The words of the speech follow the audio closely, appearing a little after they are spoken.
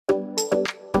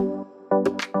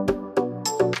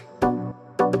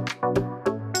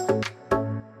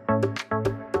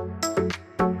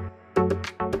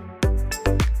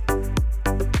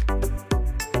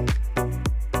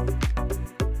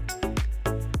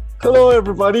Hello,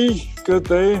 everybody. Good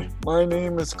day. My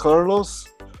name is Carlos.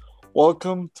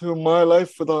 Welcome to My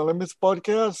Life with Unlimited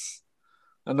podcast.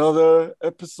 Another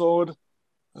episode,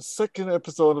 a second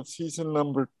episode of season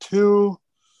number 2.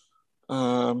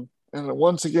 And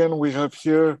once again, we have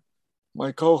here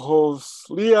my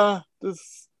co-host Leah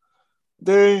this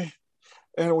day,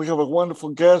 and we have a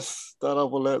wonderful guest that I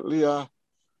will let Leah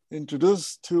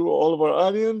introduce to all of our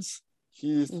audience.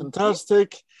 He's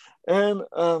fantastic. And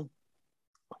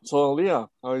so, Leah,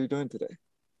 how are you doing today?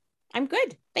 I'm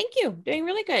good. Thank you. Doing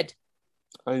really good.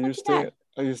 Are you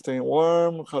staying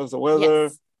warm? How's the weather?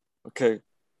 Yes. Okay.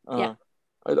 Yeah.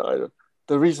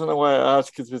 The reason why I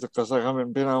ask is because I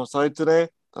haven't been outside today.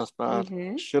 That's bad.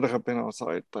 Should have been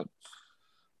outside, but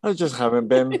I just haven't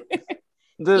been.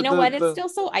 It's still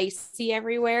so icy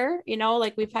everywhere.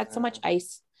 Like we've had so much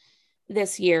ice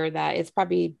this year that it's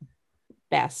probably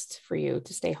best for you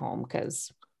to stay home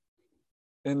because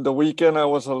in the weekend I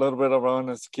was a little bit around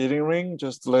a skating rink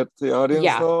just to let the audience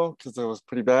know because it was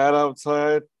pretty bad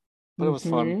outside, but it was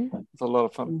fun. It's a lot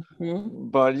of fun.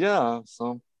 But yeah,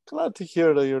 so glad to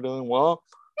hear that you're doing well.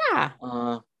 Yeah.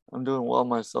 I'm doing well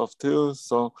myself too.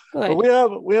 So good.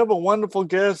 But we have a wonderful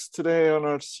guest today on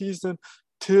our season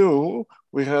 2.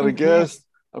 We had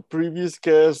a previous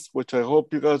guest, which I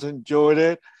hope you guys enjoyed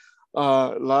it.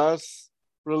 Last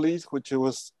release, which it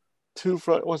was 2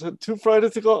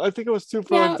 Fridays ago? I think it was 2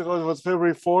 Fridays ago. It was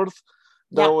February 4th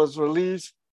that was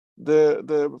released.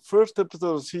 The first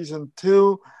episode of season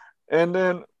 2. And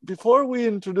then before we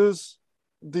introduce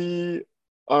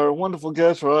our wonderful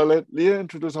guest, or I'll let Leah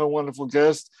introduce our wonderful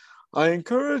guest, I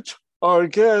encourage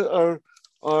our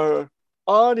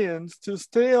audience to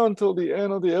stay until the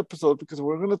end of the episode because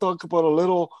we're going to talk about a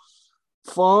little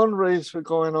fundraiser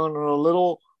going on or a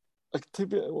little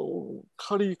activity.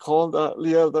 How do you call that,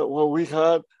 Leah? That what we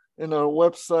had in our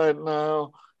website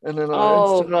now and in our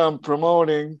Instagram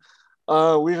promoting.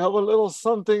 We have a little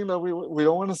something that we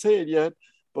don't want to say it yet,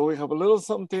 but we have a little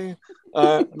something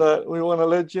that we want to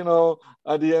let you know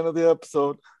at the end of the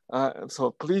episode.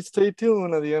 So please stay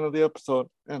tuned at the end of the episode,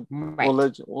 and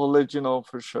we'll let you know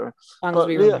for sure. As long as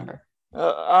we remember.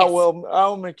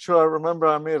 I'll make sure I remember.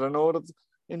 I made a note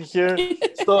in here.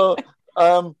 So,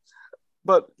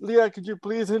 but Leah, could you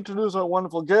please introduce our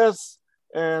wonderful guest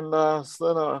and so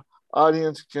that our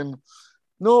audience can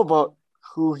know about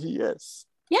who he is?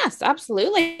 Yes,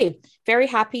 absolutely. Very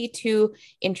happy to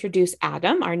introduce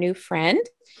Adam, our new friend.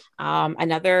 He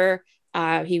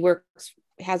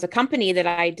has a company that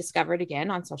I discovered again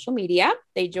on social media.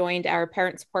 They joined our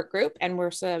parent support group and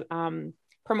we're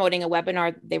promoting a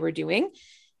webinar they were doing.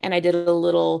 And I did a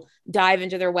little dive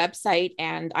into their website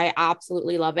and I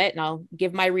absolutely love it. And I'll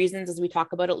give my reasons as we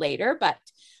talk about it later, but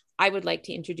I would like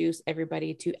to introduce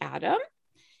everybody to Adam.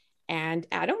 And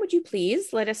Adam, would you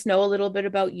please let us know a little bit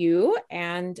about you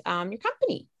and your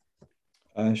company?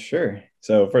 Sure.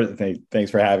 So first, thanks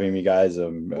for having me, guys.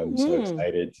 I'm so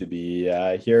excited to be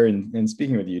here and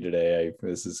speaking with you today.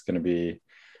 This is going to be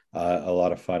a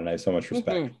lot of fun, and I have so much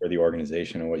respect for the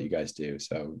organization and what you guys do.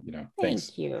 So, thanks.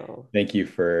 Thank you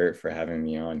for having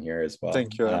me on here as well.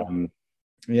 Thank you, Adam.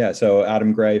 So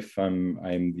Adam Greif,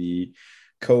 I'm the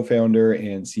co-founder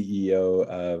and CEO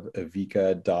of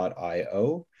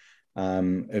Evika.io.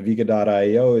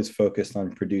 Evika.io is focused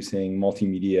on producing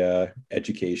multimedia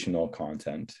educational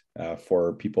content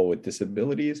for people with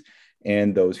disabilities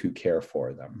and those who care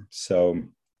for them. So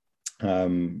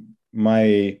in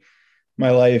my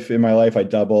life, I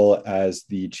double as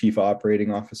the chief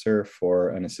operating officer for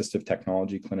an assistive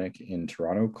technology clinic in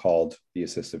Toronto called the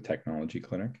Assistive Technology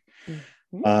Clinic.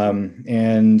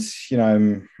 And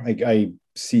I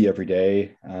see every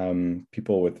day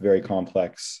people with very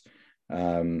complex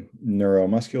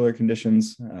neuromuscular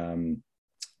conditions,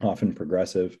 often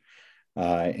progressive.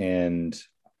 And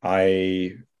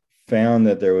I found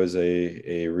that there was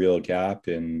a real gap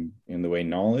in the way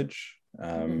knowledge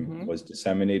was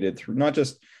disseminated through not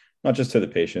just to the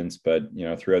patients, but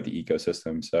throughout the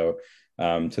ecosystem. So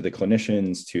to the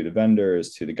clinicians, to the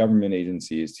vendors, to the government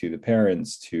agencies, to the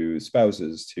parents, to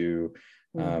spouses, to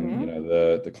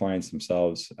the clients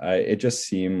themselves. It just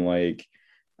seemed like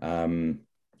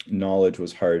knowledge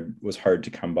was hard to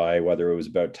come by, whether it was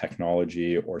about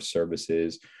technology or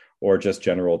services or just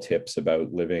general tips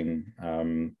about living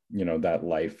that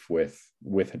life with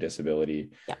a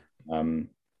disability.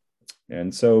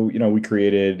 And so we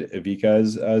created Evika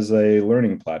as a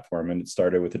learning platform, and it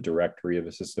started with a directory of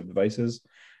assistive devices,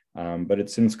 but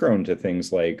it's since grown to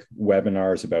things like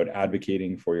webinars about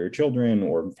advocating for your children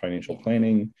or financial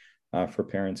planning for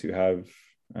parents who have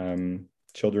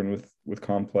children with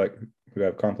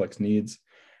complex needs.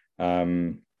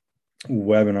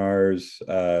 webinars,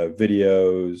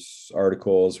 videos,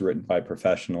 articles written by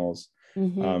professionals,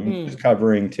 just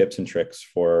covering tips and tricks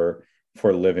for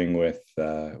living with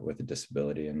a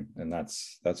disability, and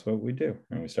that's what we do.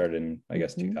 And we started in, I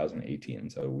guess, 2018,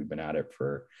 so we've been at it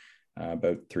for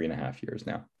about 3.5 years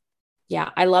now. Yeah,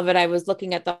 I love it. I was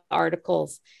looking at the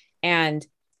articles, and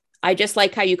I just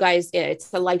like how you guys,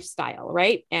 it's a lifestyle,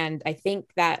 right? And I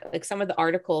think that like some of the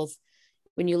articles,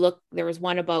 when you look, there was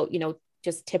one about,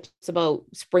 just tips about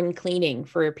spring cleaning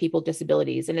for people with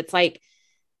disabilities. And it's like,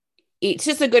 it's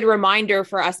just a good reminder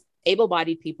for us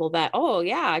able-bodied people that, oh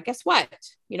yeah, guess what?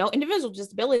 Individuals with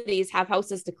disabilities have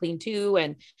houses to clean too.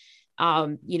 And,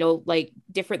 like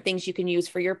different things you can use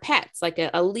for your pets, like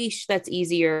a leash that's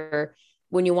easier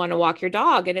when you want to walk your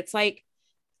dog. And it's like,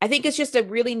 I think it's just a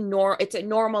really it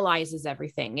normalizes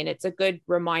everything. And it's a good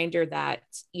reminder that,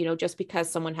 just because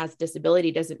someone has a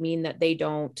disability doesn't mean that they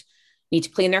don't need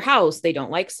to clean their house. They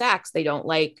don't like sex. They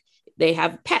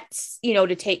have pets,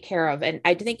 to take care of. And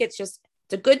I think it's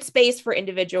a good space for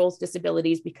individuals with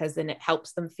disabilities, because then it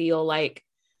helps them feel like,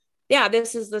 yeah,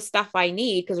 this is the stuff I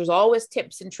need, because there's always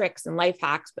tips and tricks and life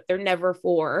hacks, but they're never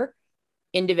for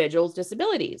individuals with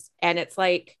disabilities. And it's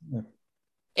like,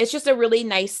 it's just a really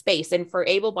nice space. And for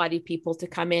able-bodied people to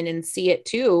come in and see it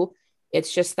too,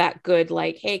 it's just that good,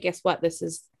 like, hey, guess what? This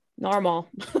is normal.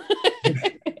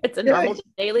 It's a normal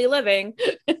daily living.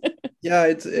 Yeah,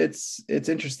 it's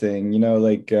interesting,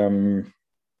 like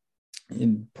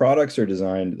products are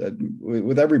designed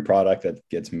with every product that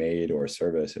gets made or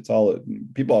service.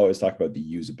 People always talk about the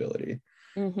usability,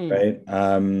 right?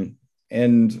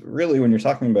 And really, when you're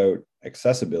talking about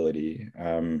accessibility,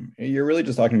 you're really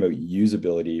just talking about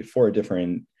usability for a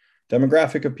different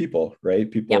demographic of people, right?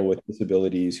 People with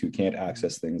disabilities who can't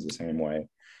access things the same way.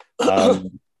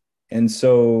 And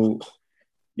so,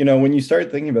 when you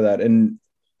start thinking about that, and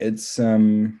it's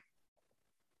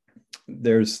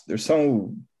there's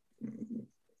so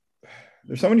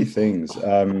many things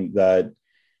that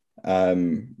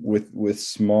with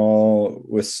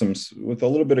a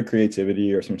little bit of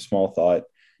creativity or some small thought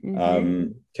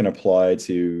can apply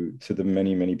to the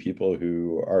many people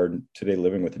who are today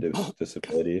living with a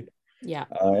disability.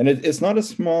 And it's not a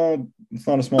small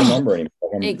number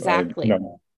anymore. Exactly.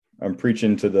 I'm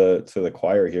preaching to the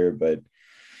choir here, but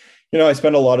I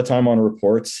spend a lot of time on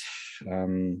reports.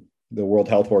 The World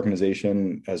Health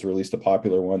Organization has released a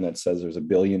popular one that says there's 1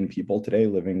 billion people today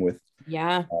living with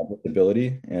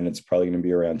disability, and it's probably going to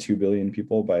be around 2 billion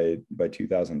people by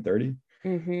 2030.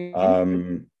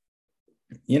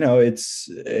 It's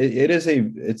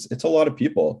a lot of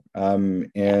people,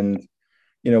 and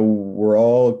we're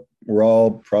all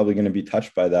probably going to be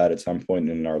touched by that at some point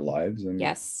in our lives, and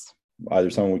either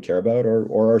someone we care about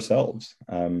or ourselves.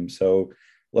 So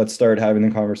let's start having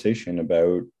the conversation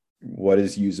about what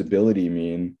does usability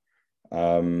mean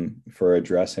for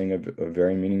addressing a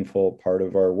very meaningful part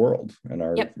of our world and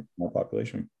our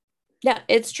population. Yeah,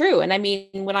 it's true. And I mean,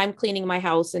 when I'm cleaning my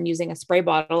house and using a spray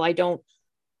bottle, I don't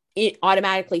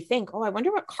automatically think, oh, I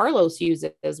wonder what Carlos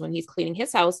uses when he's cleaning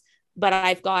his house. But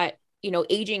I've got,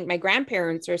 aging, my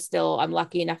grandparents are still, I'm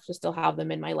lucky enough to still have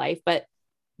them in my life, but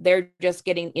they're just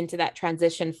getting into that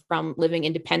transition from living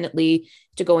independently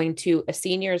to going to a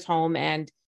senior's home.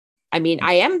 And I mean,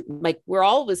 I am like, we're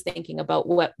always thinking about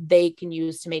what they can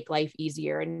use to make life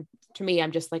easier. And to me,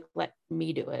 I'm just like, let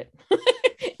me do it.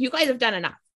 You guys have done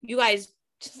enough. You guys,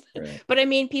 but I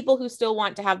mean, people who still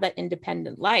want to have that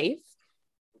independent life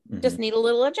just need a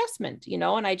little adjustment,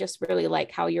 and I just really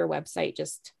like how your website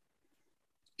just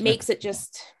makes it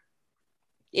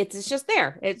it's just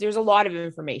there. There's a lot of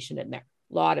information in there.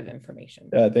 A lot of information.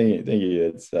 Yeah, thank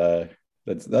you. It's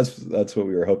that's what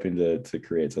we were hoping to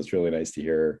create. So it's really nice to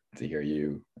hear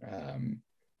you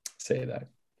say that.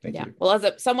 Thank you. Well,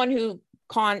 as someone who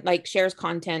shares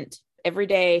content every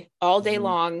day, all day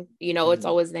long, it's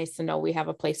always nice to know we have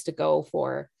a place to go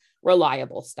for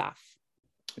reliable stuff.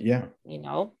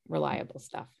 Reliable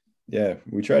stuff. Yeah,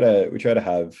 we try to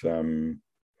have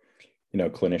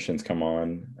clinicians come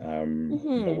on.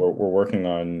 We're working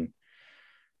on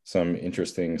some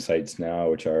interesting sites now,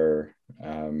 which are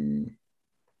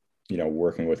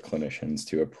working with clinicians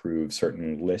to approve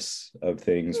certain lists of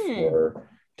things for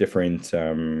different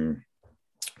for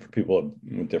people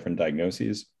with different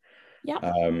diagnoses.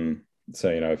 So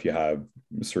if you have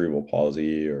cerebral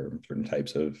palsy or certain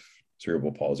types of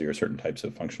cerebral palsy or certain types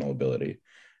of functional ability,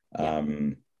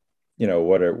 what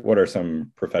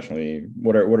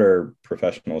are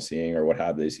professionals seeing, or what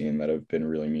have they seen that have been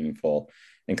really meaningful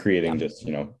in creating just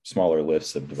smaller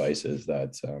lists of devices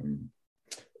that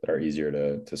are easier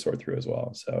to sort through as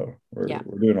well. So we're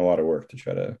doing a lot of work to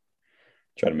try to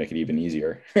try to make it even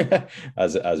easier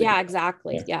as yeah,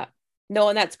 exactly. Yeah. No,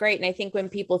 and that's great. And I think when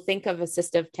people think of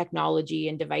assistive technology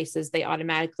and devices, they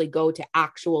automatically go to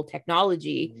actual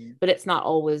technology, but it's not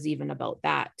always even about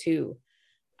that too.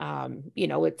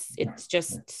 It's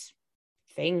just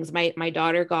things. My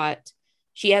daughter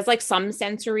she has like some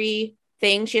sensory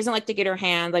things. She doesn't like to get her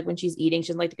hands, like when she's eating, she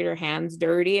doesn't like to get her hands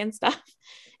dirty and stuff.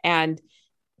 And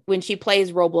when she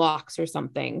plays Roblox or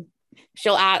something,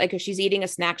 she'll ask, like if she's eating a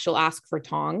snack, she'll ask for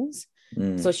tongs.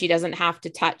 So she doesn't have to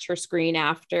touch her screen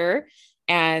after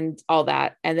and all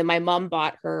that. And then my mom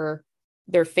bought her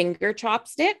their finger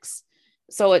chopsticks.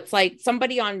 So it's like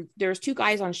there's two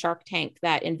guys on Shark Tank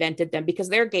that invented them because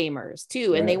they're gamers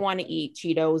too. And they want to eat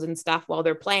Cheetos and stuff while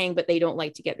they're playing, but they don't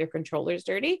like to get their controllers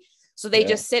dirty. So they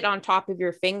just sit on top of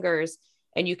your fingers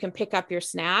and you can pick up your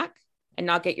snack and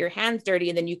not get your hands dirty.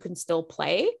 And then you can still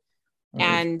play.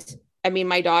 And I mean,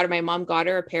 my mom got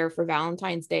her a pair for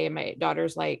Valentine's Day. And my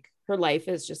daughter's like, her life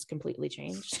has just completely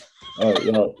changed.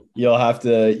 Oh, you'll have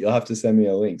to send me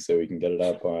a link so we can get it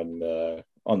up on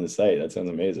the site. That sounds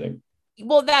amazing.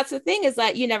 Well, that's the thing, is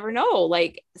that you never know,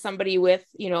 like somebody with,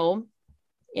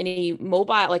 any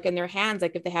mobile, like in their hands,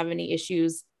 like if they have any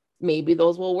issues, maybe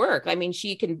those will work. I mean,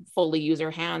 she can fully use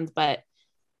her hands, but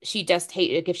she just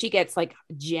hates it. If she gets like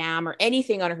jam or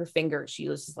anything on her finger, she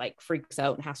just like freaks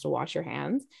out and has to wash her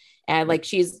hands. And like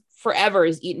she's forever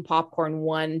is eating popcorn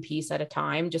one piece at a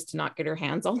time just to not get her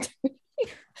hands all dirty.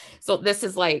 So this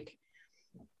is like,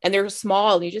 and they're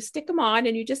small and you just stick them on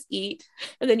and you just eat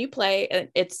and then you play, and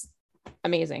it's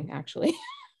amazing actually.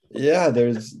 Yeah,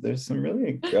 there's some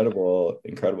really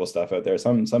incredible stuff out there.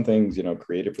 Some things,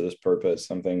 created for this purpose,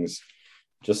 some things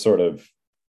just sort of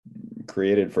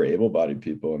created for able-bodied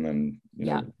people and then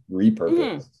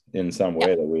repurposed in some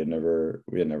way that we had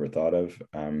never thought of.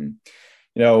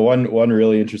 One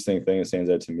really interesting thing that stands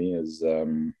out to me is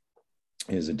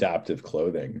adaptive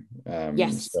clothing.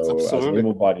 Yes, so as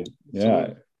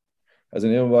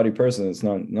an able-bodied person, it's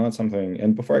not something,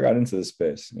 and before I got into this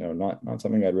space, not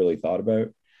something I'd really thought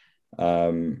about.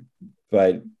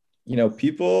 But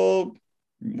people,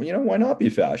 why not be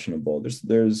fashionable?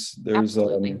 There's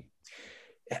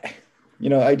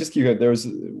I just keep it. There's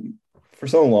for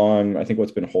so long, I think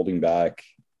what's been holding back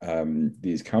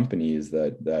these companies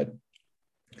that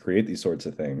create these sorts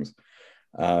of things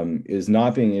is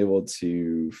not being able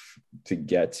to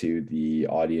get to the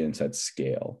audience at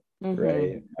scale,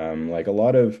 right? Like a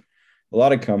lot of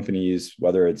companies,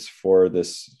 whether it's for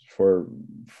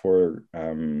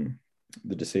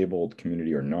the disabled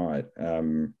community or not,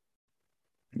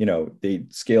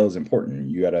 scale is important.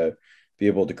 You got to be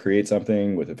able to create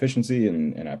something with efficiency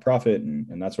and at profit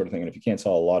and that sort of thing. And if you can't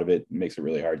sell a lot of it, it makes it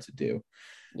really hard to do.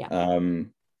 Yeah.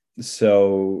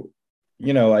 So,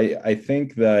 I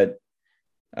think that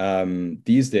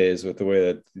these days, with the way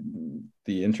that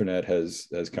the internet has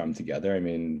come together, I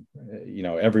mean,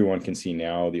 everyone can see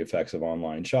now the effects of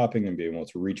online shopping and being able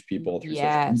to reach people through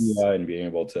social media and being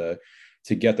able to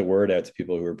get the word out to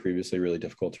people who were previously really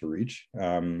difficult to reach.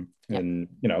 And, and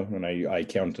I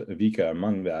count Evika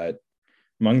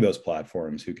among those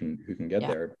platforms who can get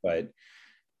there. But,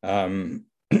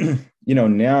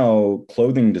 now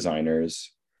clothing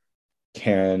designers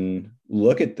can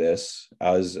look at this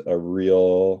as a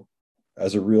real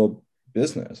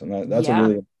business. And that's a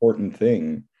really important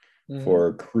thing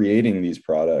for creating these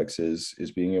products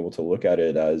is being able to look at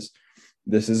it as,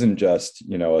 this isn't just,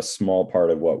 a small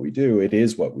part of what we do. It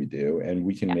is what we do. And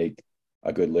we can make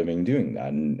a good living doing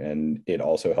that. And it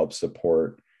also helps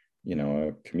support,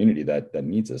 a community that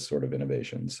needs this sort of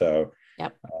innovation. So,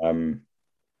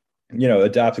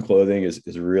 adaptive clothing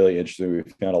is really interesting.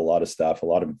 We've found a lot of stuff, a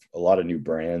lot of new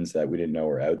brands that we didn't know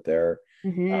were out there,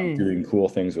 doing cool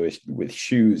things with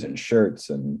shoes and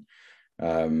shirts and,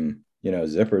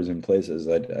 zippers in places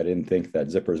I didn't think that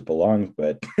zippers belonged,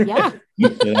 but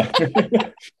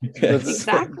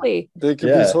exactly. They can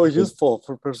be so useful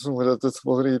for a person with a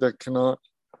disability that cannot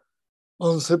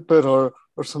unzip it or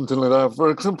something like that. For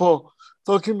example,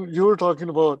 you were talking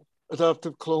about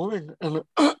adaptive clothing, and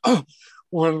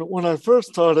when I first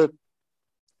started,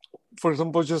 for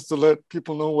example, just to let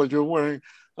people know what you're wearing,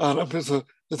 it's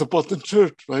a button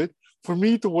shirt, right? For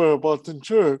me to wear a button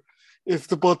shirt, if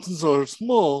the buttons are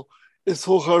small, it's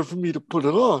so hard for me to put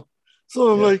it on.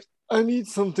 So I'm like, I need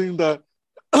something that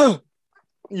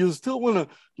you still want to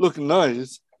look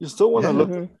nice, you still want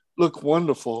to look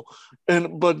wonderful,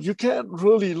 but you can't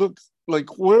really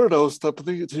wear those type of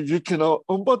things if you cannot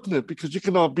unbutton it, because you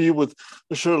cannot be with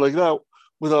a shirt like that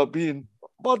without being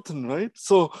buttoned, right?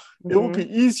 So it would be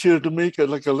easier to make it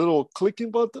like a little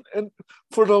clicking button. And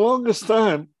for the longest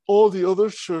time, all the other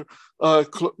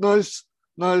nice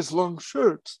nice long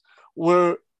shirts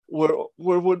were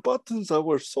with buttons that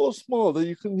were so small that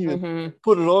you couldn't even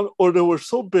put it on, or they were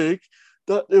so big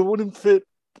that it wouldn't fit.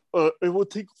 It would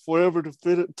take forever to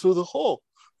fit it through the hole,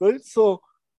 right? So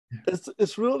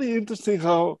it's really interesting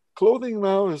how clothing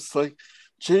now is like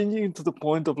changing to the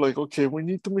point of like, okay, we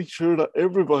need to make sure that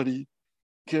everybody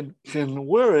can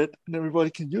wear it and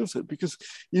everybody can use it, because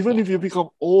even if you become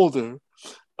older,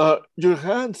 your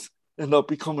hands end up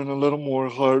becoming a little more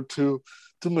hard to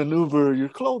maneuver your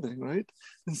clothing, right?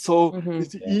 And so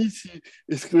it's easy,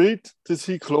 it's great to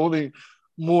see clothing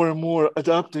more and more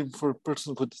adapting for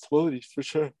persons with disabilities, for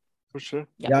sure.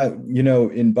 Yeah, you know,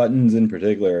 in buttons in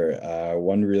particular,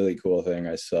 one really cool thing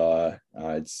I saw,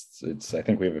 it's I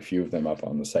think we have a few of them up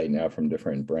on the site now from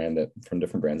different brands,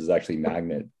 is actually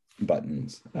magnet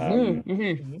buttons.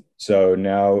 So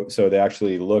they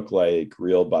actually look like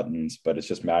real buttons, but it's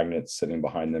just magnets sitting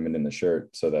behind them and in the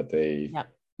shirt, so that they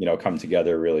you know, come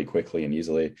together really quickly and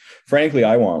easily. Frankly,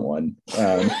 I want one.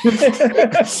 I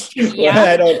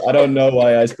don't know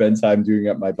why I spend time doing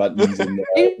up my buttons in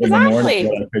the morning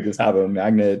when I could just have a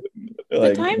magnet.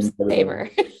 Like, time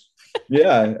saver.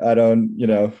 Yeah, I don't, you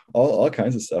know, all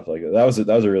kinds of stuff like that. That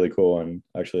was a really cool one,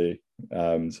 actually.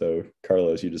 So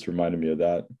Carlos, you just reminded me of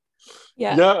that.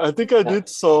 Yeah, I think I did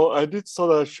saw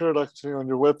that shirt actually on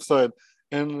your website,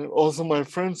 and also my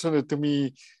friend sent it to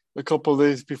me a couple of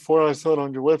days before I saw it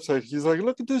on your website. He's like,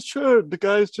 look at this shirt. The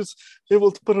guy's just able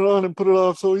to put it on and put it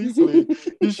off so easily.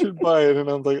 You should buy it. And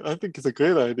I'm like, I think it's a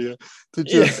great idea to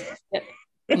just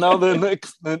now the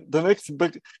next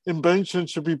big invention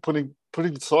should be putting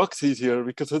socks easier,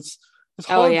 because it's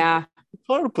hard. It's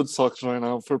hard to put socks right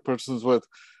now for persons with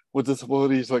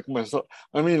disabilities like myself.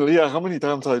 I mean, Leah, how many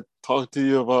times I talked to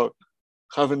you about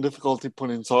having difficulty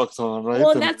putting socks on, right?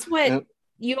 Well, and that's what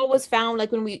you always found,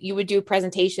 like when you would do a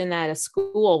presentation at a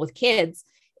school with kids,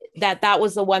 that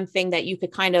was the one thing that you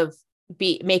could kind of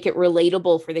make it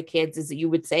relatable for the kids, is that you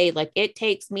would say, like, it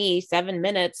takes me 7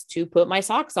 minutes to put my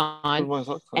socks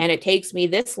on, and it takes me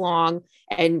this long.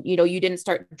 And, you know, you didn't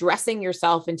start dressing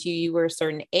yourself until you were a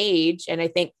certain age. And I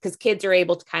think because kids are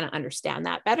able to kind of understand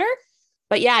that better.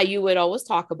 But yeah, you would always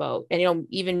talk about, and, you know,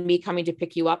 even me coming to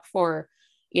pick you up for,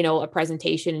 you know, a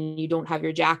presentation, and you don't have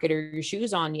your jacket or your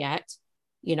shoes on yet,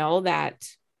 you know, that,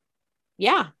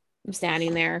 I'm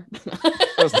standing there.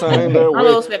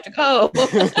 Carlos, we have to go.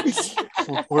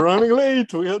 We're running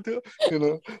late. We have to, you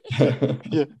know.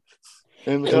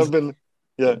 And have been,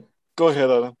 Go ahead,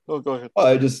 Adam. Go ahead.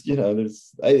 I just, you know,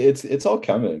 it's all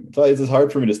coming. It's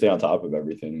hard for me to stay on top of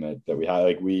everything that we have.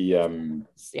 Like we, I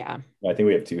think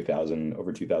we have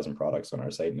over 2,000 products on our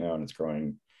site now, and it's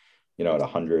growing, you know, at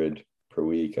 100 per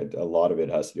week. A lot of it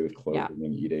has to do with clothing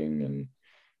and eating and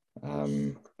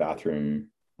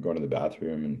going to the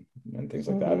bathroom and things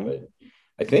like that. But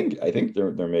I think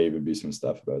there may even be some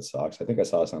stuff about socks. I think I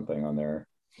saw something on there.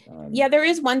 There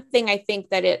is one thing. I think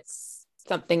that it's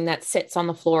something that sits on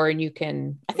the floor, and you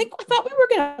can, I thought we were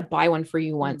going to buy one for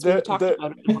you once. We talked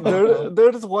about it.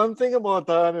 There's one thing about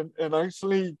that, and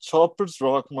actually Choppers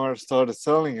Rock Mart started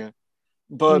selling it.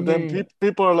 But then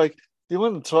people are like, do you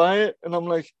want to try it? And I'm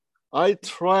like, I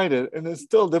tried it, and it's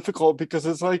still difficult, because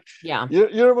it's like,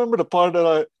 you remember the part that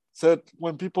I said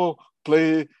when people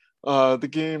play the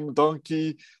game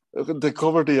Donkey, they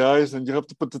cover the eyes and you have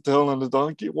to put the tail on the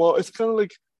donkey. Well, it's kind of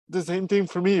like the same thing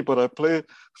for me, but I play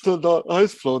the not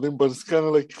eyes floating, but it's kind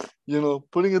of like, you know,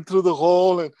 putting it through the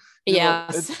hole. And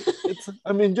it's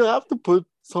I mean, you have to put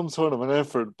some sort of an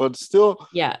effort, but still,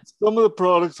 some of the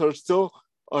products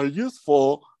are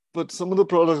useful, but some of the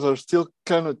products are still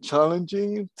kind of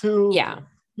challenging to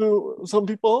some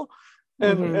people.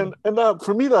 And that,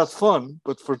 for me, that's fun,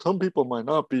 but for some people might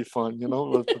not be fun, you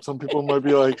know. Some people might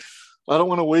be like, I don't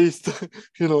want to waste,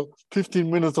 you know, 15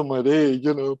 minutes of my day,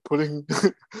 you know, putting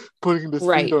this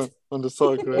feet on the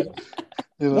sock, right?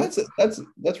 You know?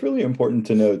 That's really important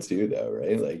to know too, though,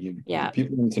 right? Like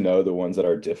people need to know the ones that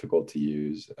are difficult to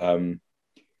use.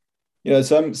 You know,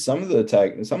 some of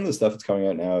the stuff that's coming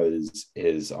out now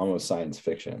is almost science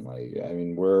fiction. Like, I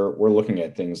mean, we're looking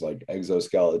at things like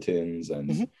exoskeletons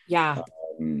and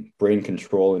brain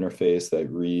control interface that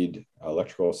read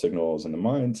electrical signals in the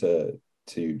mind to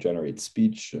generate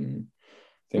speech and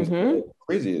things like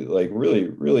crazy, like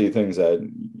really things that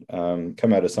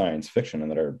come out of science fiction and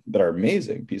that are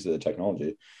amazing pieces of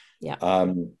technology.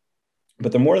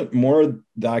 But the more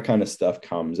that kind of stuff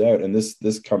comes out, and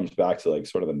this comes back to like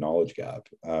sort of the knowledge gap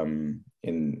in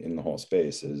the whole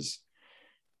space, is,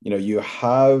 you know, you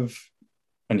have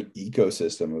an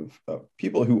ecosystem of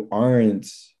people who aren't,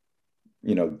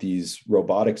 you know, these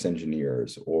robotics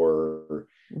engineers or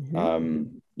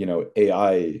you know,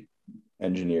 AI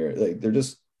engineer. Like they're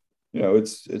just,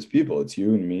 it's people, it's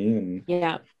you and me, and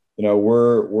Yeah.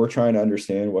 we're trying to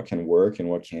understand what can work and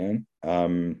what can't.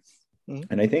 And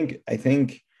I think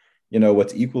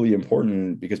what's equally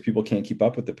important, because people can't keep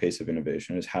up with the pace of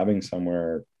innovation, is having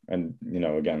somewhere. And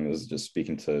again, this is just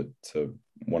speaking to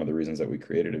one of the reasons that we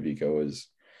created Aveeko, is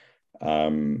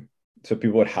so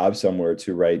people would have somewhere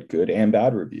to write good and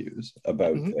bad reviews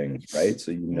about things, right?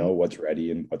 So what's ready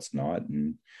and what's not,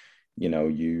 and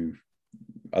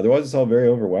otherwise it's all very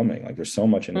overwhelming. Like there's so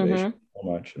much innovation, so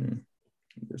much, and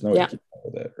there's no way to keep up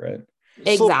with it, right?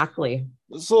 Exactly.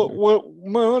 So what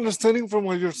my understanding from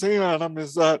what you're saying, Adam,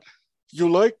 is that you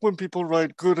like when people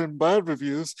write good and bad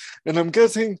reviews, and I'm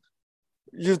guessing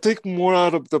you take more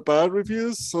out of the bad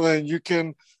reviews, so then you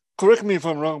can, correct me if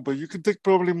I'm wrong, but you can take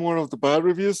probably more of the bad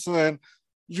reviews, so then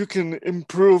you can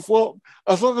improve. Well,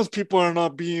 as long as people are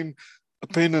not being a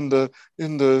pain in the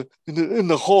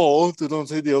hole, to don't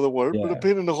say the other word, but a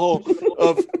pain in the hole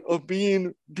of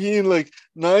being like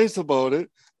nice about it.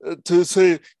 To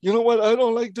say, you know what, I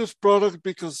don't like this product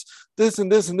because this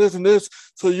and this and this and this.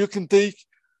 So you can take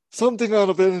something out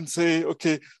of it and say,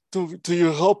 okay, to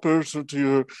your helpers or to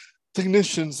your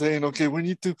technicians, saying, okay, we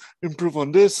need to improve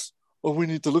on this, or we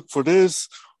need to look for this,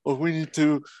 or we need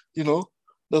to,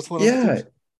 that's what I'm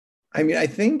thinking. I mean, I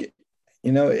think,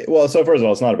 well, so first of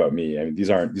all, it's not about me. I mean, these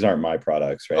aren't my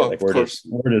products, right? Like we're just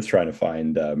trying to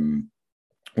find,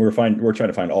 we're trying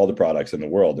to find all the products in the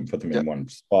world and put them in one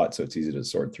spot, so it's easy to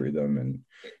sort through them, and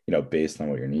based on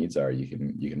what your needs are, you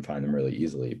can find them really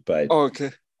easily. But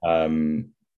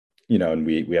and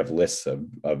we have lists of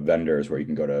vendors where you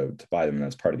can go to buy them, and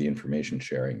that's part of the information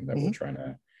sharing that we're trying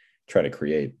to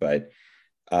create. But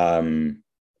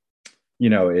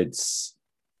it's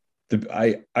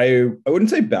I wouldn't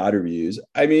say bad reviews.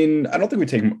 I mean, I don't think we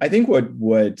take. I think what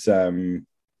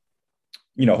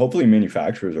hopefully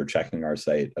manufacturers are checking our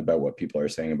site about what people are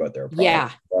saying about their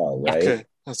product. Right? Okay,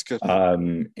 that's good.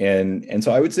 And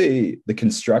so I would say the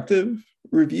constructive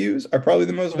reviews are probably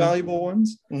the most valuable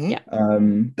ones.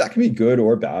 That can be good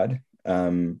or bad,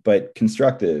 but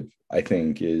constructive, I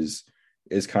think, is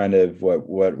kind of what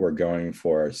we're going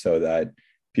for, so that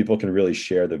people can really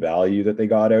share the value that they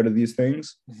got out of these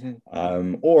things.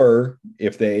 Or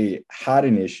if they had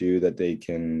an issue, that they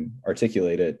can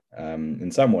articulate it in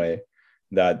some way,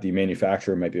 that the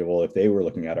manufacturer might be able, if they were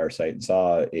looking at our site and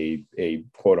saw a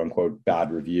quote unquote bad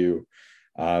review,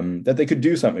 that they could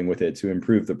do something with it to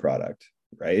improve the product,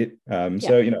 right?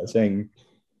 So, saying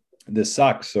this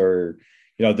sucks, or,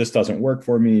 this doesn't work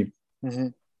for me.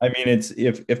 I mean, it's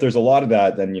if there's a lot of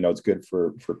that, then it's good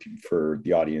for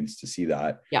the audience to see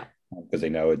that, because they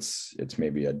know it's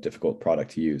maybe a difficult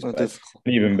product to use. But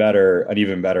an even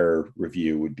better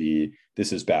review would be,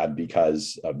 this is bad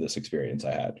because of this experience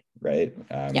I had, right?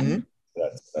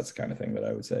 That's the kind of thing that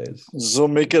I would say is. So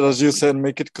make it, as you said,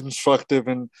 make it constructive,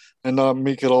 and not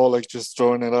make it all like just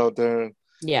throwing it out there.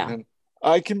 And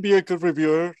I can be a good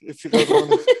reviewer if you guys want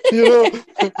to,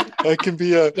 I can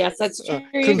be a that's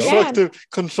true.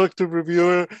 constructive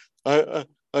reviewer. I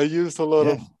use a lot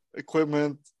of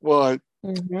equipment,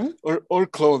 or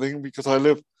clothing, because I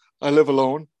live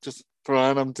alone. Just for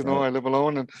Adam to know, I live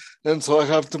alone, and so I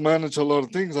have to manage a lot of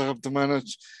things. I have to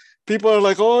manage. People are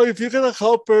like, oh, if you get a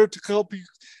helper to help you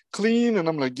clean, and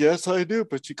I'm like, yes, I do,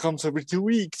 but she comes every 2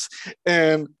 weeks,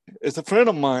 and it's a friend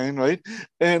of mine, right?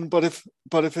 But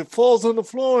if it falls on the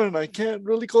floor and I can't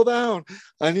really go down,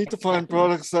 I need to find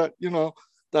products that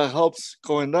that helps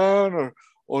going down,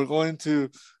 or going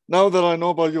to. Now that I know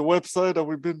about your website, and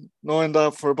we've been knowing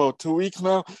that for about 2 weeks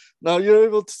now you're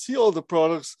able to see all the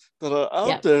products that are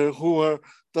out there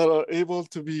that are able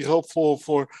to be helpful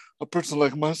for a person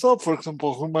like myself, for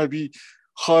example, who might be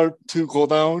hard to go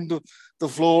down the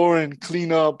floor and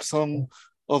clean up some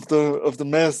of the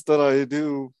mess that I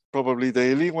do probably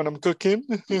daily when I'm cooking.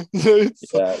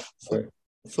 It's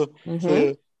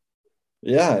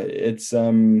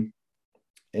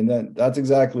and that's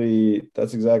exactly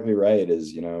right.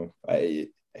 Is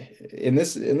in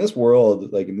this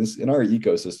world, like in our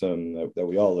ecosystem that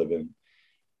we all live in,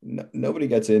 nobody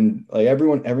gets in, like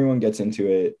everyone gets into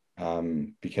it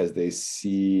because they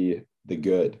see the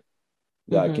good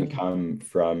that can come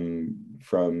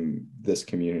from this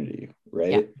community,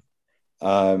 right?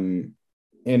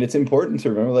 And it's important to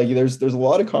remember, like there's a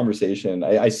lot of conversation.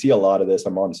 I see a lot of this.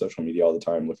 I'm on social media all the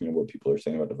time looking at what people are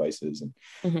saying about devices, and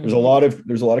there's a lot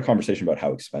of conversation about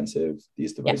how expensive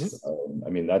these devices are. I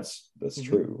mean, that's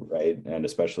true, right? And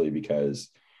especially because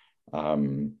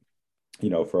for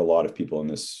a lot of people in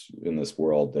this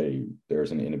world,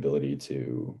 there's an inability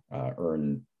to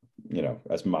earn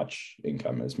as much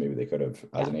income as maybe they could have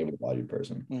as an able-bodied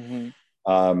person.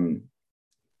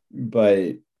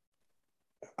 but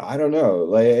I don't know.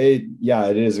 Like,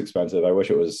 it is expensive. I wish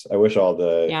all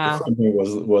the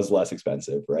equipment was less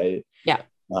expensive, right? Yeah.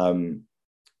 But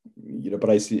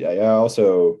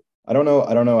I don't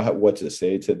know what to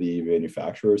say to the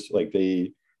manufacturers. Like,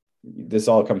 this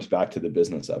all comes back to the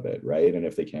business of it, right? And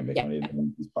if they can't make money,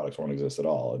 then these products won't exist at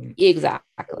all. And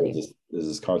exactly, there's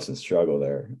this constant struggle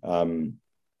there.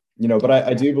 But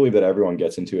I do believe that everyone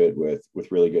gets into it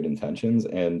with really good intentions,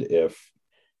 and if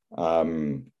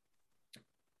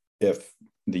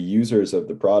the users of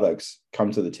the products come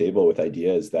to the table with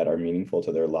ideas that are meaningful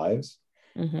to their lives,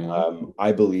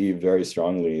 I believe very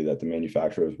strongly that the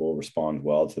manufacturers will respond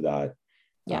well to that.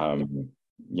 And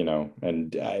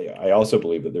I also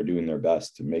believe that they're doing their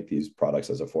best to make these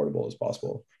products as affordable as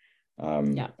possible.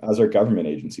 As are government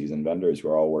agencies and vendors who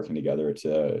are all working together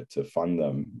to fund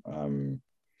them.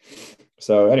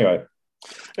 So anyway,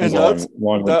 and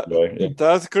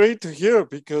that's great to hear,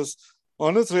 because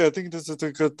honestly, I think this is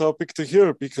a good topic to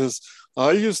hear, because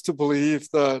I used to believe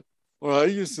that, or I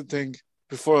used to think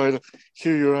before I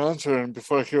hear your answer and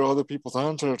before I hear other people's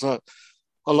answers, that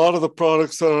a lot of the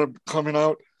products that are coming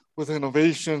out with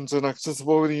innovations and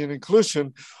accessibility and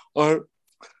inclusion are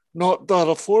not that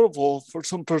affordable for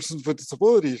some persons with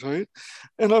disabilities, right?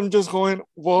 And I'm just going,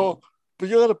 well, but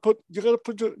you gotta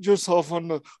put yourself on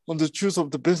the shoes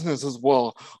of the business as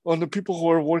well, on the people who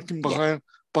are working behind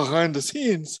the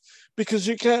scenes, because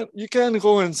you can't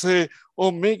go and say,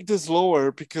 oh, make this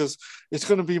lower because it's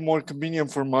going to be more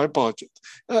convenient for my budget.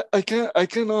 I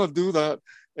cannot do that,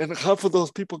 and half of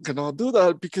those people cannot do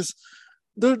that because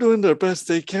they're doing their best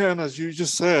they can, as you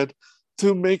just said,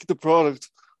 to make the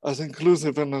product as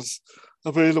inclusive and as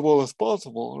available as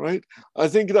possible, right? I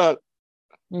think that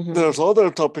there's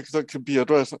other topics that could be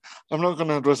addressed. I'm not going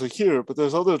to address it here, but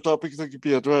there's other topics that could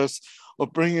be addressed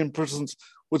of bringing persons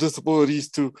with disabilities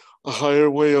to a higher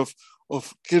way of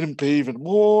getting paid even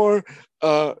more,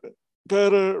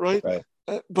 better, right?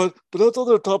 But that's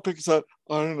other topics that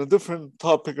are in a different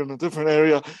topic, in a different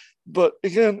area. But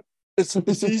again, it's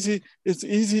easy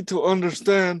to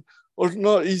understand, or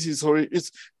not easy, sorry.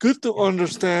 It's good to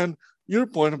understand your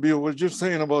point of view, what you're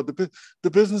saying about the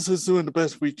businesses doing the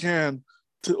best we can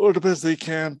or the best they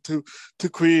can to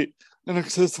create an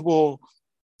accessible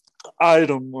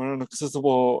item or an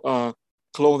accessible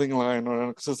clothing line or an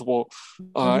accessible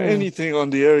anything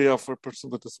on the area for a person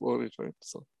with disabilities, right?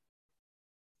 So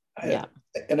I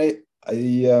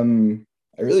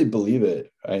really believe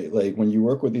it. Like, when you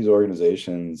work with these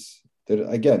organizations,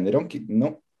 I don't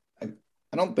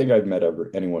think I've met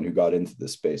anyone who got into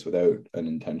this space without an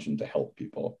intention to help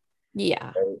people.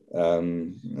 Yeah.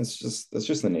 Right? That's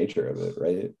just the nature of it,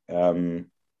 right?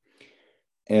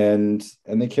 And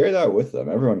they carry that with them.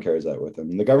 Everyone carries that with them.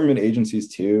 And the government agencies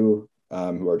too,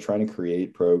 who are trying to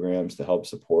create programs to help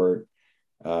support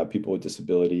people with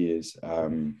disabilities. They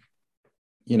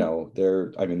have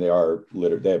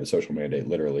a social mandate,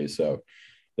 literally, so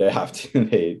they have to.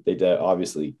 They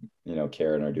obviously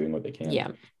care and are doing what they can.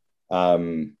 Yeah.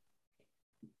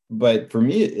 But for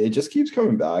me, it just keeps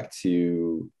coming back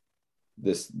to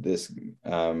this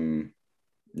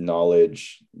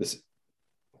knowledge.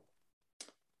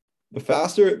 The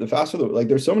faster, like,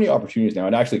 there's so many opportunities now.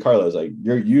 And actually, Carlos, like,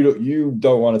 you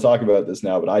don't want to talk about this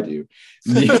now, but I do.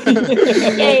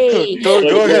 Yay.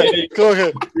 Go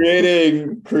ahead.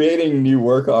 Creating new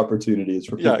work opportunities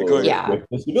for people with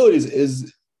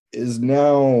disabilities is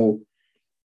now,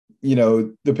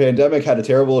 the pandemic had a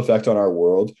terrible effect on our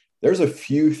world. There's a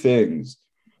few things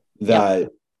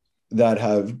that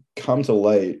have come to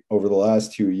light over the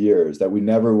last 2 years that we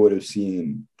never would have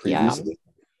seen previously.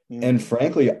 And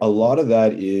frankly, a lot of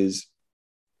that is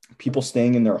people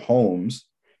staying in their homes,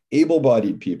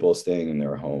 able-bodied people staying in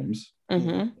their homes,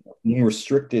 being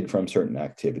restricted from certain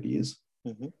activities,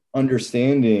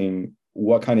 understanding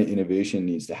what kind of innovation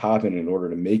needs to happen in order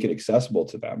to make it accessible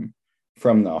to them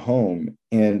from the home.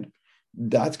 And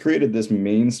that's created this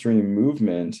mainstream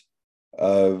movement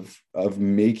of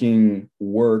making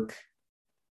work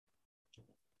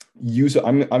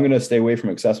I'm going to stay away from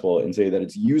accessible and say that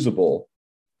it's usable.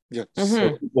 Yes.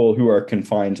 For people who are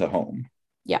confined to home.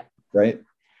 Yeah. Right.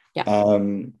 Yeah.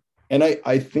 And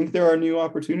I think there are new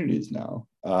opportunities now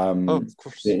of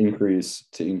course. to increase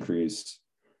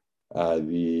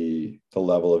the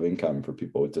level of income for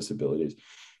people with disabilities.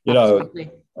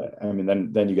 Absolutely.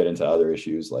 Then you get into other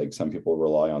issues, like some people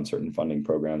rely on certain funding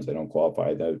programs. They don't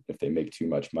qualify that if they make too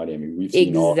much money. I mean, we've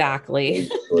seen exactly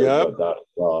about that as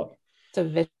well. It's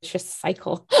a vicious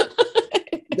cycle.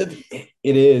 It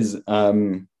is.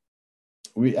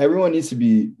 Everyone needs to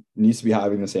be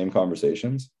having the same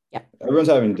conversations. Yeah. Everyone's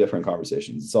having different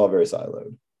conversations. It's all very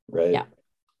siloed, right? Yeah.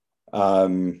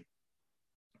 And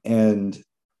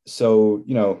so,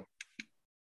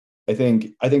 I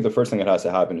think the first thing that has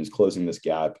to happen is closing this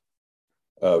gap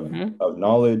of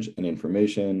knowledge and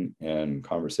information and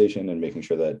conversation, and making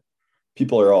sure that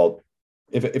people are all,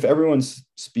 if everyone's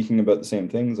speaking about the same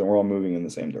things, then we're all moving in the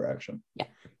same direction. Yeah.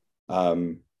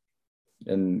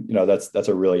 And that's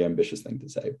a really ambitious thing to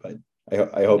say, but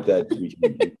I hope that we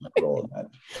can roll on that.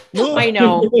 No, I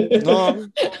know.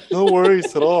 no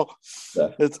worries at all. Yeah.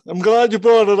 I'm glad you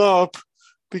brought it up,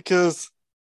 because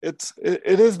it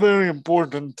is very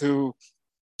important to.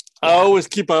 I always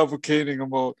keep advocating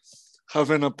about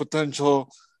having a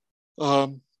potential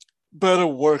better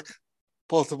work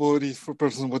possibilities for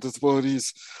persons with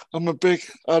disabilities. I'm a big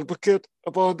advocate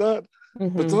about that.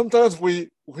 But sometimes we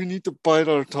need to bite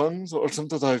our tongues, or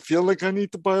sometimes I feel like I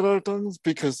need to bite our tongues,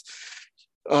 because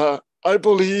I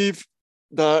believe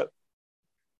that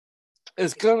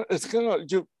it's kind of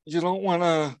you don't want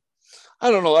to.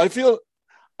 I don't know. I feel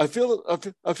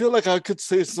like I could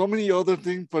say so many other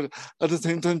things, but at the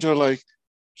same time, you're like,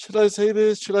 should I say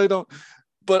this? Should I don't?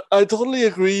 But I totally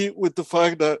agree with the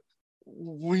fact that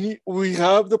we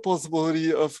have the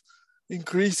possibility of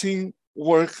increasing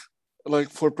work, like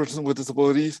for persons with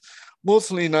disabilities,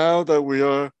 mostly now that we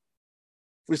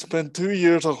spent 2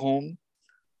 years at home.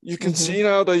 You can see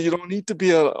now that you don't need to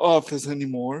be at an office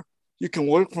anymore. You can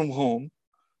work from home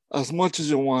as much as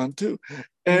you want to.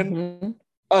 And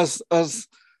as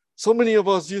so many of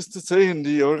us used to say in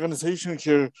the organization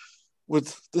here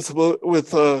with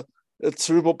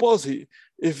cerebral palsy,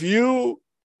 if you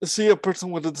see a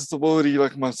person with a disability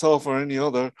like myself or any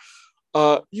other,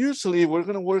 usually we're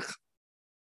going to work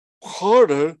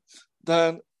harder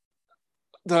than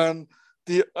I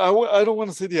don't want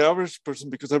to say the average person,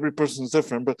 because every person is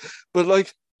different, but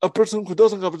like a person who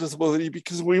doesn't have a disability,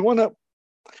 because we want to,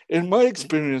 in my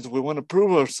experience, we want to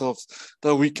prove ourselves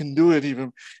that we can do it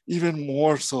even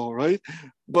more so, right?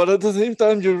 But at the same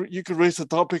time, you could raise the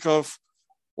topic of,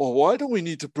 well, why do we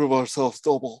need to prove ourselves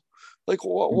double? Like,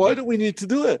 why do we need to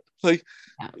do it? Like,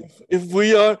 if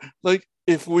we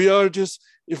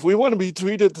want to be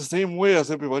treated the same way as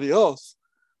everybody else,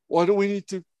 why do we need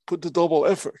to put the double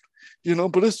effort?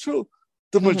 But it's true.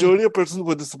 The majority of persons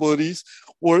with disabilities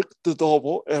work the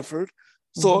double effort.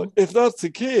 So if that's the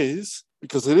case,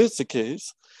 because it is the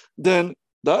case, then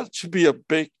that should be a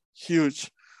big,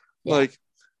 huge,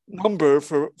 number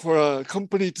for a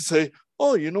company to say,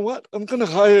 oh, you know what? I'm going to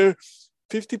hire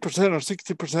 50% or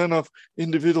 60% of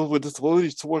individuals with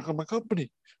disabilities to work on my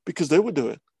company, because they would do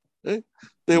it. Right?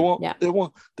 They won't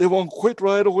quit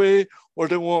right away, or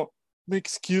they won't make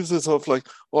excuses of like,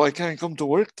 oh, I can't come to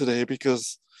work today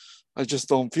because I just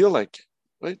don't feel like it,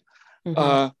 right? You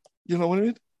know what I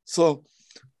mean? So,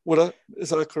 is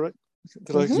that correct?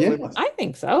 Did I explain? I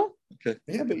think so. Okay.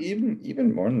 Yeah, but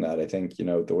even more than that, I think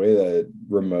the way that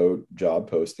remote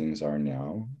job postings are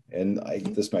now, and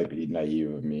this might be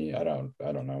naive of me. I don't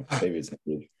know. Maybe it's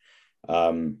naive.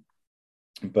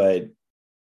 But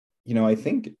I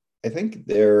think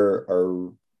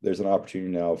there's an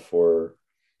opportunity now for,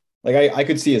 like, I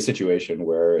could see a situation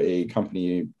where a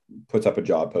company puts up a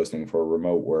job posting for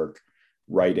remote work,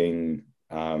 writing,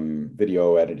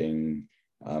 video editing,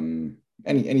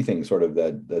 anything sort of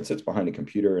that sits behind a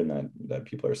computer and that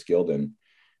people are skilled in.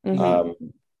 And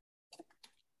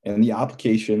the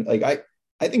application, like,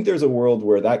 I think there's a world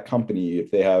where that company,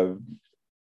 if they have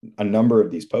a number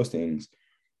of these postings,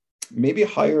 maybe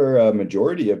hire a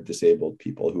majority of disabled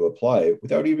people who apply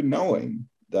without even knowing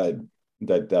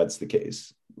that's the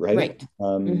case, right?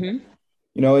 And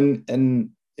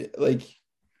like,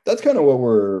 that's kind of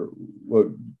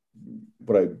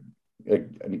what I,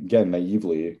 again,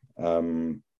 naively,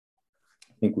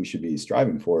 think we should be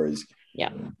striving for is,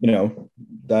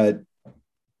 that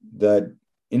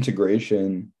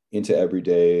integration into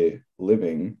everyday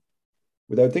living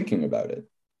without thinking about it.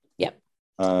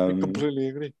 I completely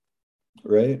agree.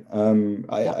 Right.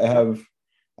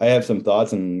 I have some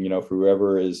thoughts, and for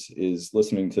whoever is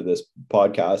listening to this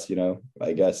podcast,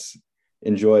 I guess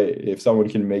enjoy. If someone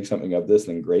can make something of this,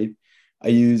 then great. I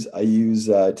use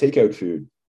takeout food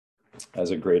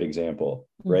as a great example,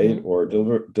 right? Or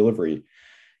delivery.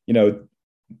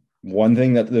 One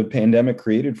thing that the pandemic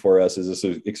created for us is this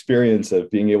experience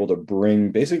of being able to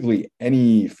bring basically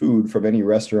any food from any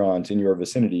restaurant in your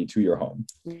vicinity to your home.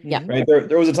 Yeah. Right.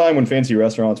 There was a time when fancy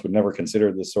restaurants would never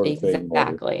consider this sort of thing.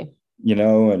 Exactly.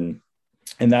 And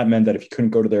that meant that if you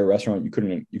couldn't go to their restaurant, you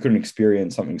couldn't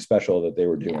experience something special that they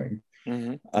were doing.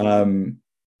 That's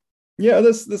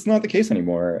not the case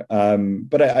anymore.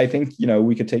 But I think,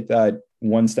 we could take that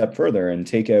one step further, and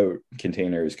takeout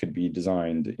containers could be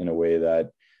designed in a way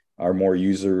that are more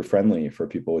user friendly for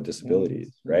people with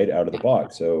disabilities, right out of the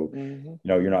box. So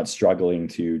you're not struggling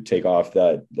to take off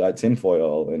that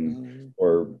tinfoil and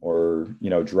or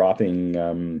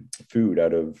dropping food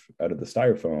out of the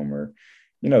styrofoam, or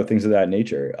things of that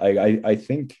nature. I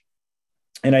think,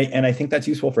 and I think that's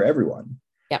useful for everyone.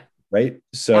 Yeah. Right.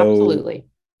 So absolutely.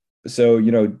 So,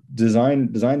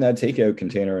 design that takeout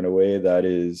container in a way that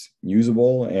is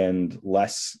usable and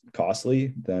less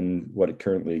costly than what it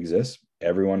currently exists.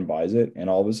 Everyone buys it, and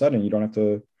all of a sudden you don't have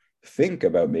to think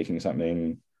about making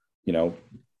something,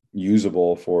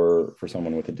 usable for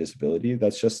someone with a disability.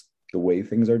 That's just the way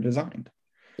things are designed.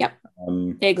 Yep.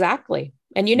 Exactly.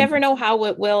 And you never know how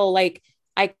it will, like,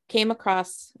 I came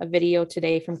across a video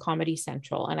today from Comedy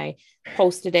Central, and I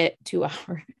posted it to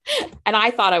our, and I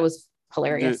thought I was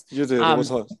hilarious. You did.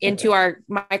 Into our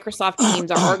Microsoft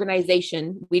Teams, our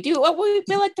organization. We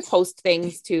like to post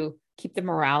things to keep the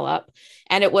morale up.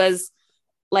 And it was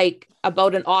like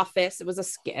about an office. It was a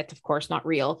skit, of course, not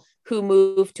real, who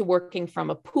moved to working from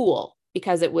a pool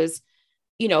because it was,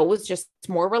 it was just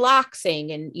more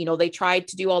relaxing. And, they tried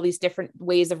to do all these different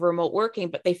ways of remote working,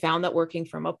 but they found that working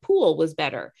from a pool was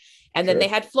better. And then they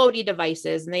had floaty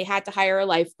devices, and they had to hire a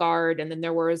lifeguard. And then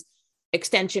there was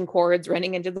extension cords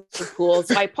running into the pool.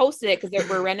 So I posted it because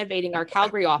we're renovating our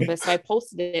Calgary office. So I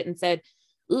posted it and said,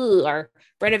 ooh, our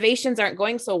renovations aren't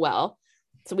going so well,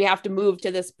 so we have to move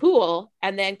to this pool.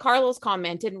 And then Carlos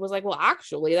commented and was like, well,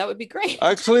 actually, that would be great.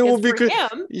 Actually, it would be great.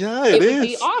 Yeah, it would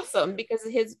be awesome, because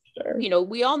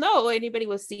we all know anybody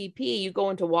with CP, you go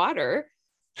into water,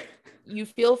 you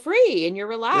feel free and you're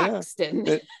relaxed,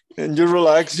 and you're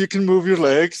relaxed. You can move your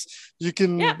legs. You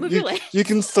can move your legs.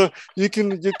 You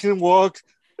can walk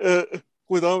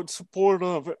without support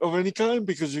of any kind,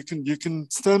 because you can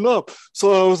stand up.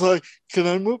 So I was like, can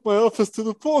I move my office to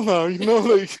the pool now?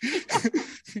 Like,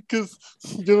 because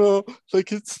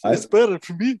it's better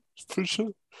for me, for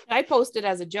sure. I posted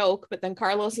as a joke, but then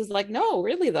Carlos is like, no,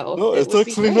 really though. No, it's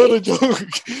actually not a joke.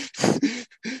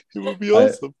 It would be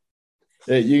awesome.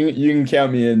 You can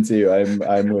count me in too.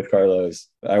 I'm with Carlos.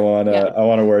 I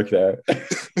wanna work there.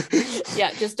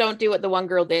 Yeah, just don't do what the one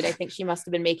girl did. I think she must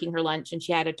have been making her lunch, and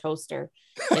she had a toaster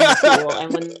in the pool.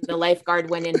 And when the lifeguard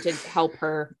went in to help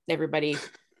her, everybody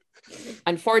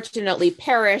unfortunately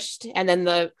perished. And then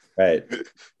the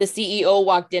CEO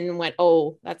walked in and went,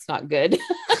 "Oh, that's not good."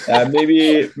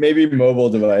 Maybe mobile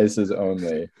devices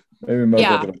only. Maybe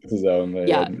mobile devices only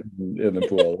in the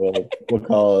pool. We'll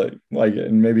call it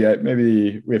and maybe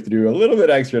we have to do a little bit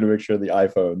extra to make sure the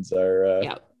iPhones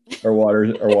are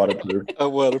waterproof.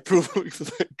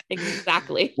 Waterproof.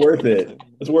 Exactly. Worth it.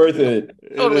 It's worth it.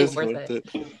 Totally worth it.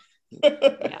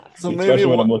 Yeah. So especially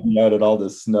when I'm looking out at all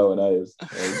this snow and ice.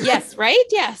 Yes, right?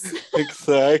 Yes.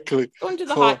 Exactly. Go into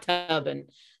the hot tub and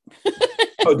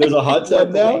there's a hot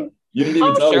tub now? You didn't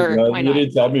even tell me. You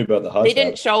didn't tell me about the hot tub. They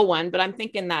didn't show one, but I'm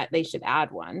thinking that they should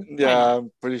add one. Yeah,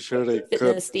 I'm pretty sure they could.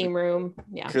 In the steam room.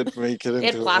 Yeah. Could make it into they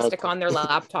had plastic on their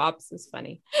laptops. It's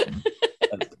funny.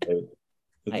 That's great.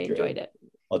 I enjoyed it.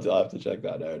 I'll have to check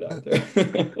that out after.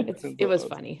 It was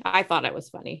funny. I thought it was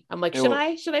funny. I'm like, should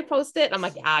I post it? I'm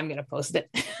like, I'm gonna post it.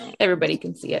 Everybody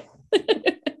can see it.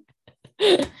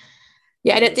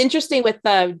 Yeah, and it's interesting with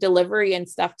the delivery and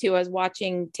stuff too. I was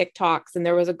watching TikToks, and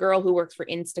there was a girl who works for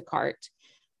Instacart,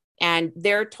 and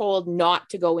they're told not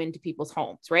to go into people's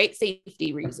homes, right?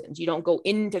 Safety reasons. You don't go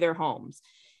into their homes.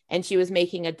 And she was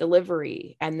making a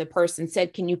delivery, and the person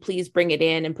said, "Can you please bring it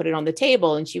in and put it on the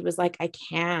table?" And she was like, "I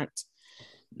can't.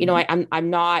 I'm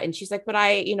not." And she's like, "But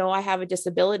I have a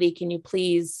disability. Can you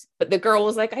please?" But the girl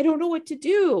was like, "I don't know what to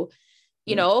do."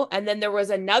 And then there was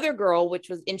another girl, which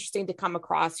was interesting to come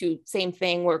across, who same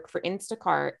thing, worked for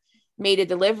Instacart, made a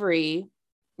delivery,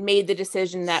 made the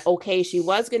decision that, okay, she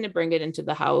was going to bring it into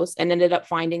the house, and ended up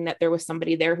finding that there was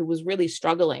somebody there who was really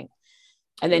struggling.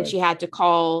 And then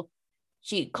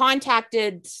she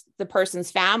contacted the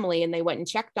person's family, and they went and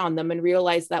checked on them and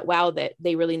realized that, wow, that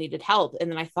they really needed help.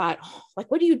 And then I thought,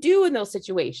 what do you do in those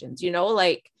situations?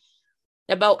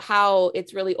 About how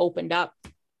it's really opened up.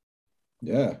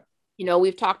 Yeah.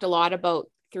 We've talked a lot about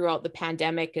throughout the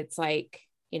pandemic. It's like,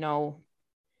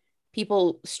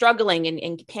 people struggling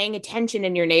and paying attention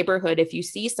in your neighborhood. If you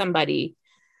see somebody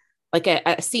like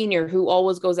a senior who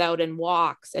always goes out and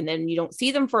walks, and then you don't see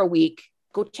them for a week,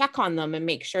 go check on them and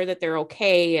make sure that they're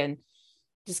okay, and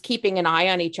just keeping an eye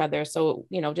on each other. So,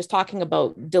 just talking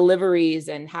about deliveries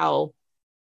and how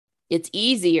it's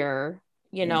easier,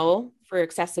 for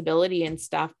accessibility and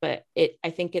stuff, but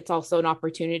I think it's also an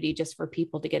opportunity just for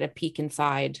people to get a peek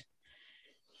inside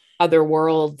other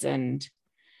worlds. And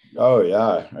oh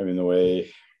yeah, I mean, the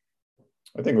way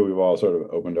I think we've all sort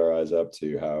of opened our eyes up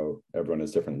to how everyone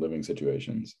has different living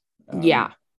situations.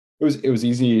 Yeah. It was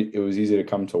easy to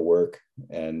come to work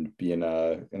and be in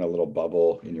a little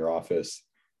bubble in your office,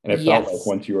 and it felt like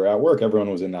once you were at work,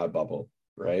 everyone was in that bubble,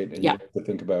 right? And you have to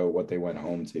think about what they went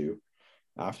home to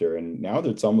after. And now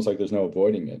it's almost like there's no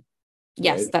avoiding it.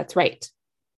 Yes, right? That's right.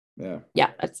 Yeah,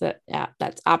 that's it. Yeah,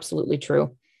 that's absolutely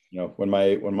true. When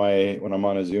I'm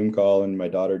on a Zoom call and my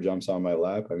daughter jumps on my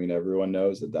lap, I mean, everyone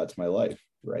knows that that's my life,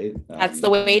 right? That's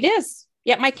the way it is.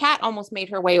 Yeah, my cat almost made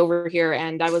her way over here,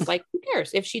 and I was like, who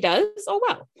cares? If she does, oh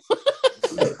well.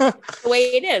 The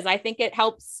way it is. I think it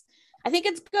helps. I think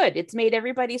it's good. It's made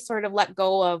everybody sort of let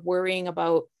go of worrying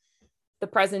about the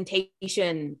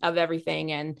presentation of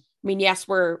everything. And I mean, yes,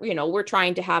 we're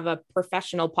trying to have a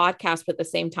professional podcast, but at the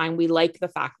same time, we like the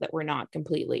fact that we're not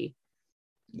completely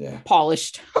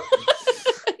polished.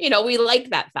 We like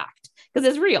that fact because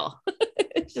it's real.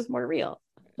 It's just more real.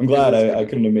 I'm glad I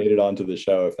couldn't have made it onto the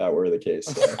show if that were the case.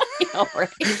 So. Right?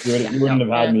 You wouldn't have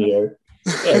had me here.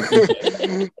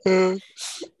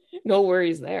 No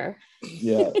worries there.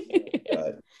 Yeah.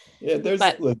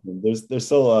 There's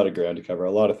still a lot of ground to cover.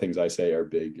 A lot of things I say are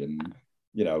big, and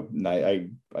I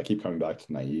keep coming back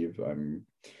to naive.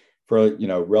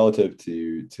 Relative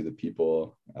to the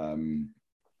people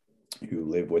who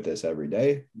live with this every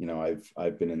day.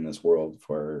 I've been in this world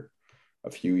for a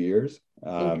few years.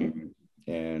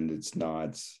 And it's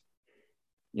not,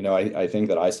 I think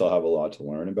that I still have a lot to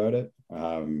learn about it.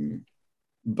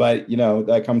 But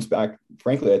that comes back,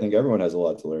 frankly, I think everyone has a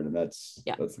lot to learn, and that's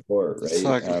the core, right?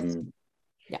 Exactly.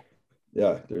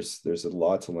 There's a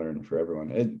lot to learn for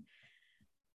everyone.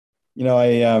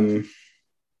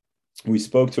 We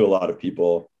spoke to a lot of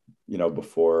people,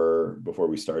 before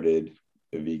we started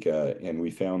Evika, and we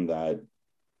found that,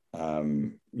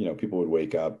 people would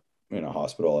wake up in a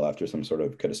hospital after some sort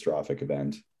of catastrophic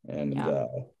event, and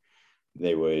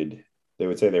they would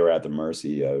say they were at the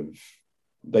mercy of,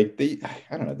 like, I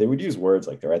don't know, they would use words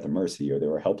like they're at the mercy or they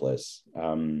were helpless,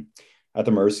 at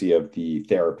the mercy of the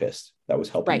therapist that was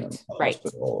helping them in the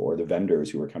hospital, or the vendors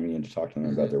who were coming in to talk to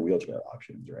them about their wheelchair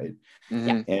options, right?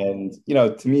 And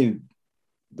to me,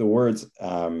 the words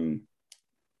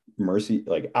mercy,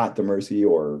 like at the mercy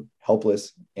or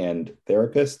helpless, and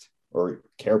therapist or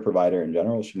care provider in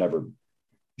general you should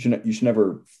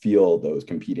never feel those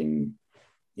competing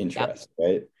interests,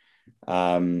 right?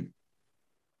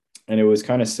 And it was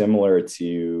kind of similar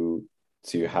to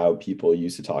how people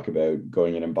used to talk about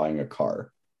going in and buying a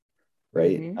car,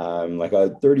 right?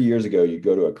 30 years ago, you'd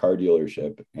go to a car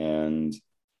dealership and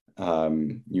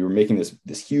you were making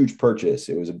this huge purchase.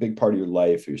 It was a big part of your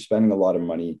life. You're spending a lot of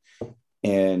money,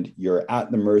 and you're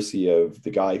at the mercy of the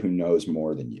guy who knows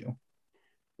more than you.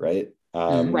 Right.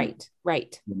 Right.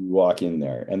 You walk in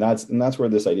there, and that's where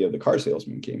this idea of the car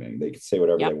salesman came in. They could say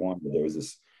whatever they wanted.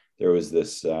 There was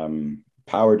this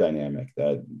power dynamic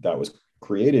that was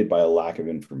created by a lack of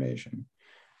information.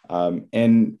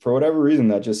 And for whatever reason,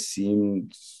 that just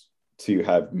seemed to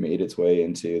have made its way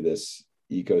into this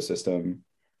ecosystem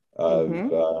of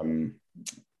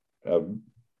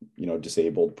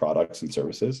disabled products and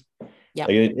services. Like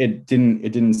it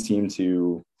didn't seem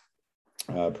to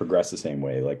progress the same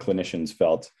way. Like, clinicians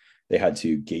felt they had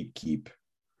to gatekeep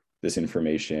this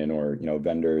information, or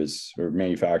vendors or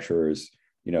manufacturers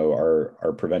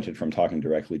are prevented from talking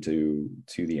directly to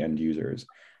the end users,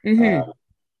 and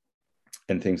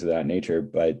things of that nature.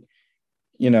 But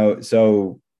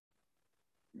so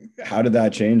how did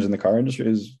that change in the car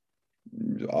industry? Is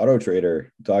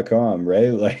autotrader.com,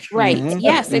 right? Like,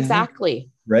 yes, exactly.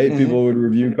 Right. People would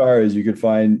review cars. You could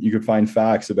find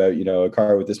facts about, a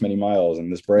car with this many miles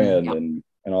and this brand and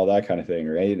all that kind of thing.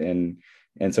 Right.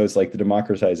 And so it's like the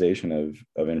democratization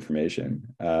of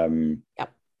information. And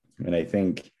I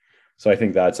think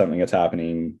that's something that's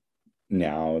happening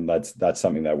now. And that's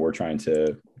something that we're trying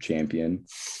to champion.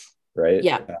 Right.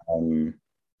 Yeah.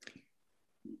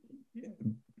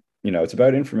 It's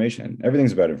about information.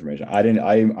 Everything's about information.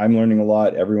 I'm learning a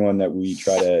lot. Everyone that we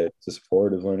try to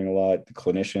support is learning a lot. The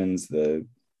clinicians,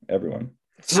 everyone.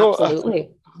 So, absolutely.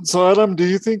 So Adam, do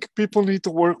you think people need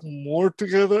to work more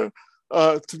together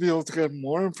to be able to get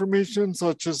more information,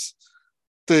 such as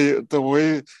the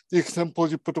way, the example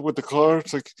you put with the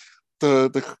cars, like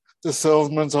the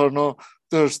salesmen are not,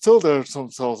 there are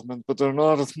some salesmen, but they're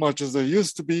not as much as they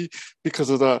used to be because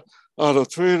of that auto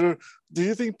trader. Do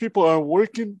you think people are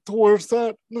working towards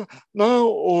that now,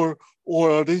 or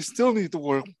are they still need to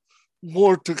work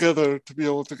more together to be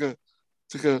able to get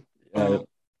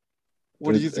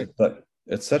what do you think?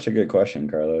 It's such a good question,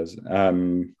 Carlos.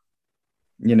 I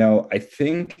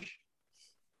think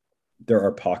there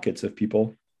are pockets of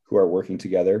people who are working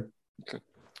together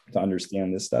to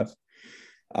understand this stuff.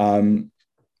 But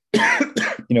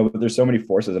there's so many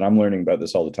forces, and I'm learning about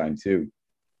this all the time too.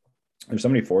 There's so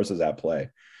many forces at play.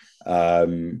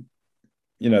 The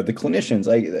clinicians,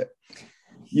 like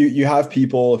you have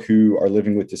people who are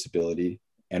living with disability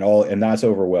and that's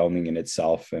overwhelming in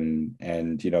itself. And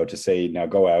to say, now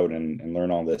go out and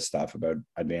learn all this stuff about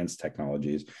advanced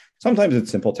technologies. Sometimes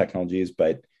it's simple technologies,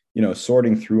 but,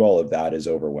 sorting through all of that is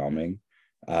overwhelming.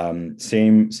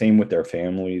 Same with their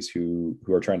families who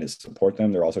are trying to support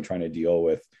them. They're also trying to deal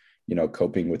with,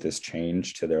 coping with this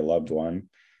change to their loved one.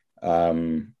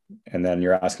 And then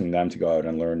you're asking them to go out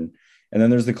and learn. And then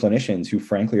there's the clinicians who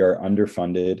frankly are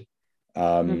underfunded.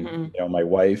 My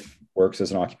wife works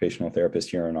as an occupational therapist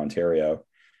here in Ontario.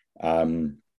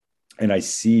 And I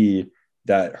see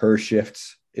that her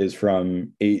shift is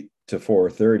from 8 to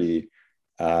 4:30.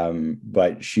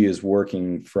 But she is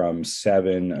working from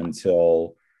 7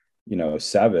 until,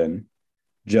 7,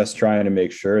 just trying to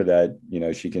make sure that,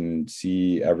 she can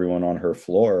see everyone on her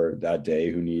floor that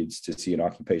day who needs to see an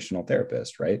occupational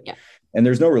therapist. Right. Yeah. And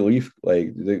there's no relief.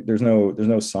 Like there's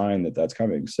no sign that that's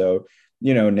coming. So,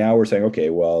 now we're saying, okay,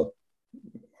 well,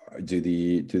 do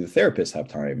the therapists have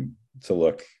time to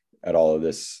look at all of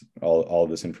this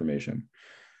information?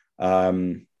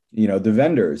 The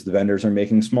vendors are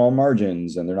making small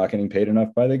margins and they're not getting paid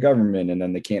enough by the government. And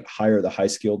then they can't hire the high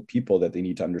skilled people that they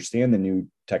need to understand the new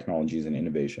technologies and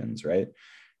innovations. Right.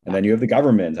 And then you have the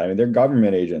government. I mean, they're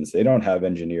government agents. They don't have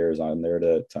engineers on there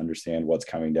to understand what's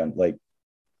coming down.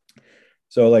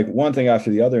 So one thing after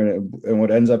the other, and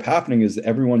what ends up happening is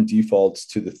everyone defaults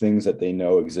to the things that they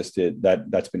know existed,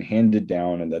 that's been handed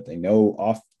down and that they know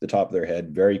off the top of their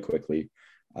head very quickly,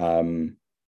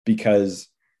 because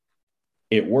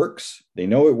it works. They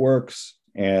know it works,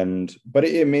 but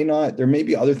it may not. There may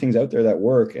be other things out there that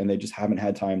work, and they just haven't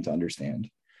had time to understand.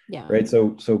 Yeah. Right.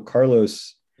 So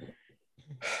Carlos,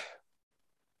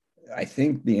 I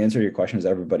think the answer to your question is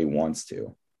everybody wants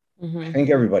to. I think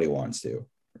everybody wants to.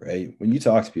 Right. When you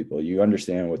talk to people, you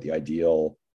understand what the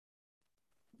ideal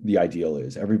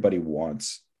is. Everybody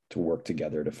wants to work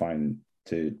together to find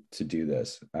to do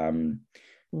this and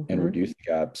reduce the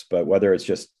gaps. But whether it's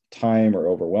just time or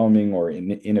overwhelming or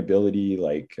inability,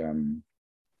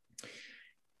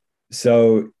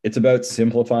 so it's about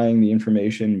simplifying the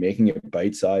information, making it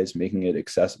bite-sized, making it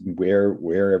accessible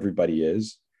where everybody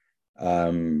is.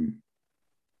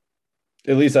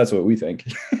 At least that's what we think.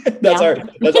 That's our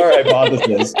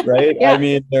hypothesis, right? Yeah. I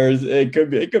mean,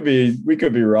 we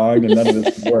could be wrong and none of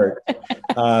this would work.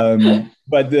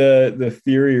 But the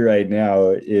theory right now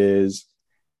is,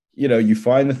 you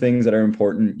find the things that are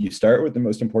important. You start with the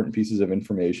most important pieces of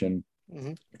information.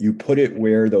 You put it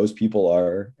where those people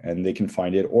are and they can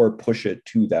find it, or push it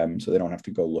to them so they don't have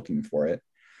to go looking for it.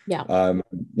 Yeah. One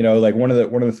of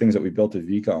the things that we built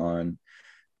Avika on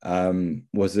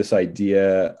was this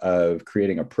idea of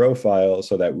creating a profile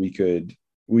so that we could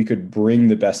bring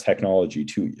the best technology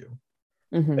to you.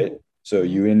 Right? So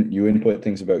you input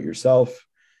things about yourself,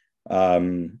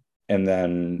 and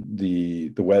then the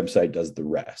website does the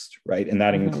rest, right? And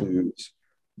that includes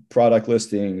product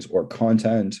listings or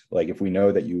content. Like if we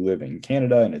know that you live in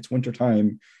Canada and it's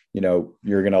wintertime, you're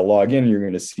going to log in, you're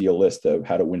going to see a list of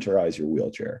how to winterize your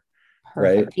wheelchair. Perfect.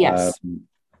 Right? Yes.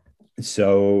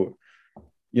 So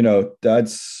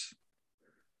does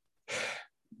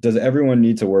everyone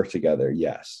need to work together?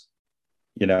 Yes.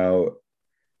 Do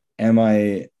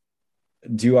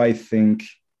I think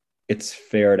it's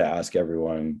fair to ask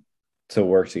everyone to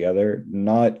work together?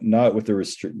 Not with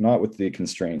the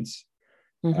constraints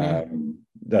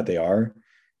that they are.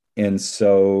 And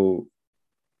so,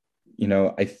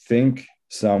 I think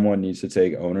someone needs to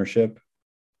take ownership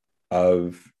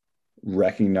of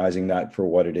recognizing that for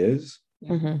what it is.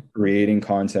 Creating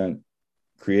content,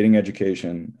 creating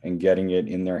education, and getting it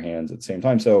in their hands at the same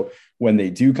time. So when they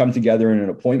do come together in an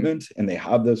appointment and they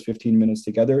have those 15 minutes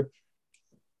together,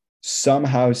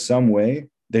 somehow, some way,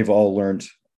 they've all learned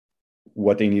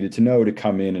what they needed to know to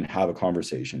come in and have a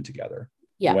conversation together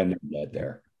when they get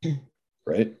there.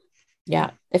 Right? Yeah.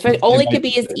 If it only could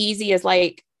be as easy as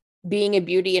being a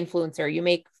beauty influencer. You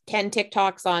make 10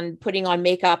 TikToks on putting on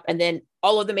makeup, and then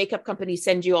all of the makeup companies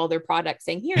send you all their products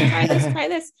saying, here, try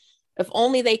this. If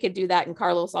only they could do that. And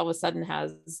Carlos all of a sudden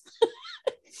has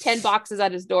 10 boxes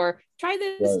at his door. Try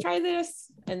this.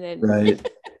 And then. Right.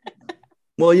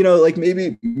 Well,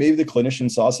 maybe the clinician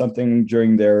saw something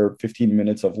during their 15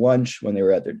 minutes of lunch when they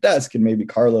were at their desk. And maybe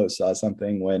Carlos saw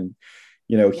something when,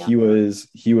 he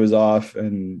was off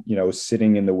and,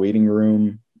 sitting in the waiting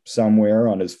room somewhere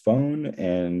on his phone.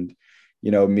 And,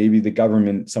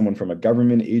 maybe someone from a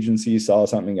government agency saw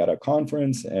something at a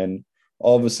conference, and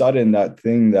all of a sudden that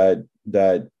thing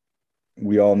that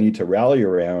we all need to rally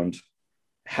around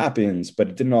happens, but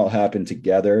it didn't all happen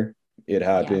together. It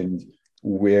happened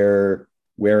where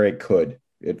it could.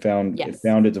 It found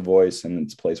its voice and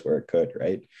its place where it could,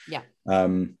 right? Yeah.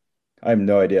 I have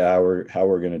no idea how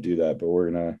we're gonna do that, but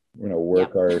we're gonna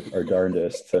work our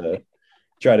darndest to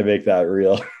try to make that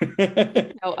real.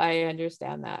 No, I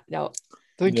understand that. No.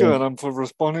 Thank you, Adam, for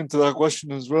responding to that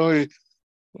question.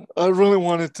 I really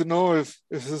wanted to know if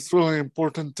it's really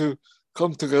important to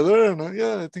come together, and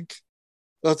I think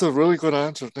that's a really good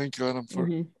answer. Thank you, Adam,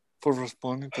 for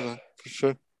responding to that, for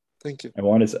sure. Thank you. I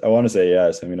want to say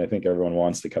yes. I mean, I think everyone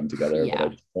wants to come together, but I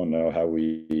just don't know how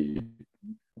we,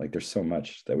 like, there's so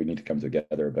much that we need to come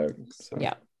together about. So.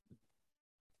 Yeah,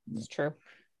 it's true.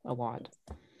 A lot.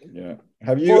 Yeah.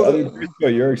 Have you,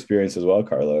 about your experience as well,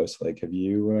 Carlos? Like, have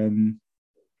you,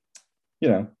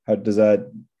 how does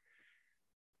that,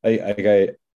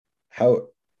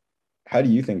 how do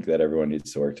you think that everyone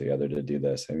needs to work together to do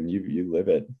this? I mean, you live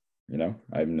it,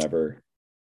 I've never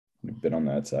been on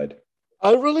that side.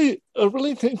 I really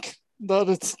think that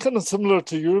it's kind of similar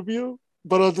to your view,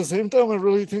 but at the same time, I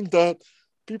really think that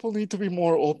people need to be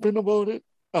more open about it,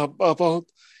 about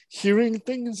hearing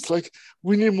things. Like,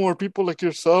 we need more people like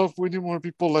yourself. We need more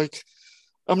people like,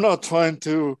 I'm not trying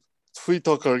to sweet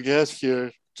talk our guest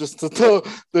here, just to tell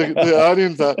the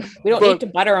audience that we don't need to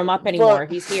butter him up anymore.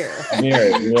 He's here.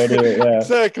 Yeah.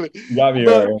 Exactly. Got me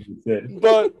but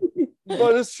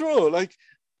it's true. Like,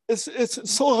 it's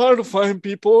so hard to find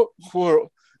people who are,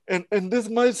 and this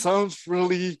might sound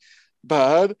really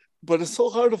bad, but it's so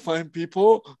hard to find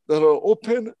people that are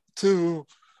open to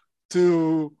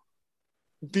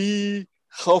be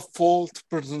helpful to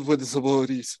persons with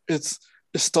disabilities. It's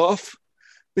tough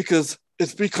because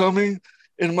it's becoming,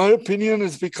 in my opinion,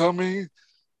 it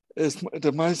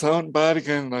might sound bad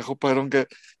again, and I hope I don't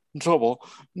get in trouble,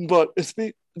 but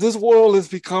this world is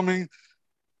becoming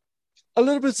a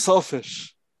little bit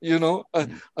selfish. I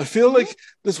feel like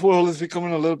this world is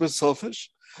becoming a little bit selfish.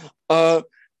 And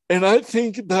I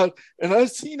think that, and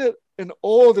I've seen it in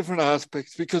all different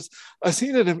aspects, because I've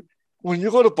seen it when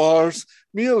you go to bars.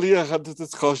 Me and Leah had this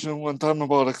discussion one time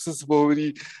about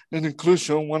accessibility and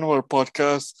inclusion. One of our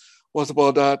podcasts was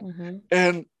about that. Mm-hmm.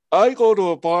 And I go to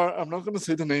a bar, I'm not going to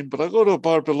say the name, but I go to a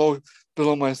bar below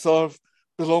myself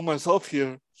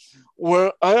here,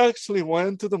 where I actually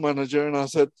went to the manager and I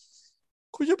said,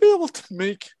 could you be able to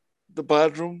make the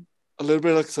bathroom a little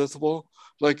bit accessible?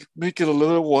 Like, make it a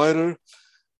little wider,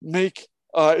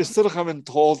 instead of having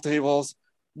tall tables,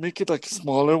 make it like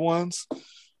smaller ones.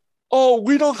 Oh,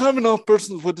 we don't have enough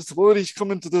persons with disabilities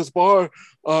coming to this bar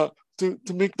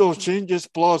to make those changes.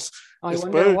 Plus, I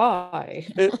wonder why.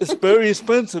 It's very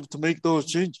expensive to make those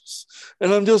changes.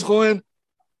 And I'm just going,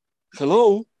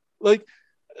 hello? Like,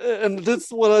 and this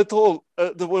is what I told,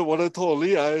 what I told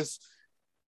Leah is,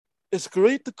 it's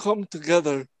great to come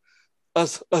together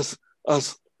as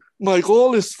my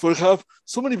goal is for have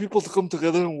so many people to come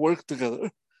together and work together.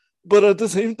 But at the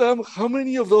same time, how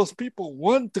many of those people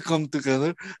want to come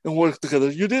together and work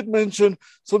together? You did mention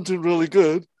something really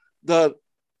good that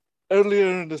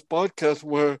earlier in this podcast,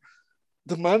 where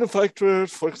the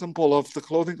manufacturers, for example, of the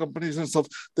clothing companies and stuff,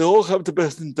 they all have the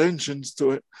best intentions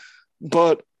to it.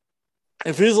 But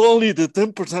if it's only the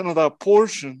 10% of that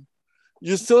portion,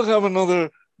 you still have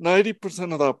another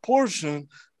 90% of that portion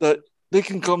that they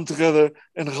can come together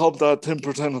and help that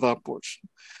 10% of that portion.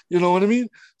 You know what I mean?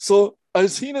 So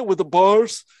I've seen it with the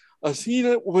bars. I've seen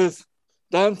it with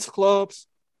dance clubs,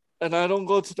 and I don't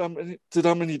go to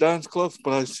that many dance clubs,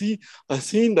 but I've seen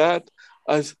that.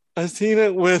 I've seen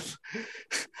it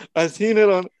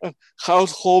on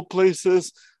household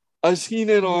places. I've seen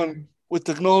it with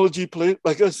technology place.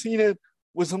 Like, I've seen it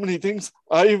with so many things.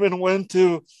 I even went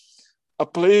to a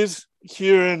place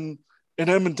here in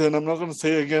Edmonton. I'm not going to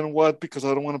say again what, because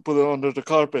I don't want to put it under the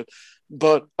carpet.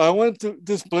 But I went to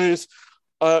this place.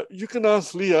 You can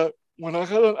ask Leah, when I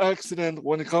had an accident,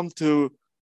 when it comes to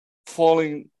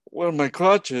falling where my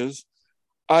crotch is,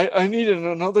 I needed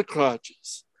another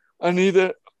crutches. I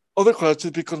needed other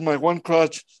crutches because my one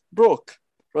crutch broke,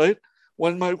 right?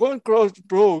 When my one crutch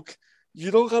broke, you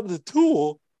don't have the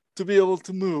tool to be able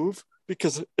to move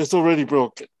because it's already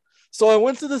broken. So I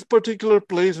went to this particular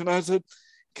place and I said,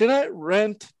 can I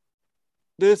rent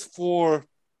this for,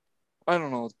 I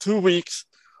don't know, 2 weeks?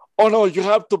 Oh no, you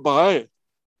have to buy it.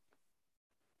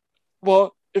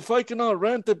 Well, if I cannot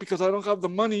rent it because I don't have the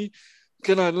money,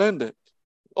 can I lend it?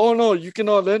 Oh no, you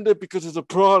cannot lend it because it's a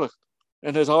product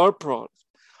and it's our product,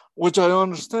 which I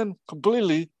understand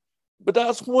completely. But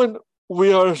that's when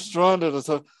we are stranded as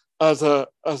a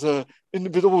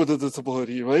individual with a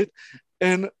disability, right?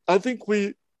 And I think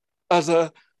we, as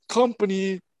a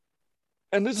company,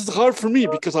 and this is hard for me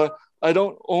because I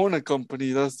don't own a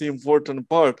company. That's the important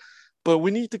part. But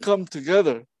we need to come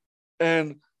together.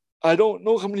 And I don't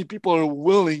know how many people are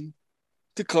willing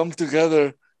to come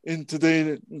together in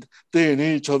today's day and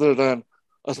age other than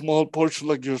a small portion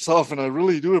like yourself. And I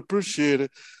really do appreciate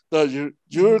it that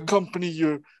your company,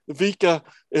 your Vika,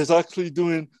 is actually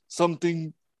doing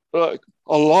something a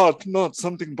lot, not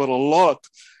something, but a lot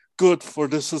good for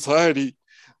the society,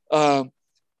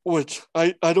 which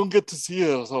I don't get to see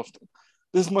it as often.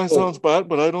 This might sound bad,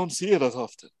 but I don't see it as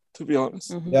often, to be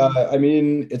honest. Yeah, I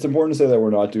mean, it's important to say that we're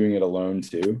not doing it alone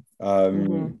too.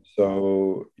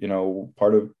 So, you know,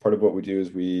 part of what we do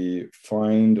is we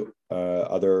find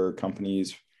other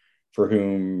companies for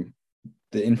whom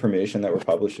the information that we're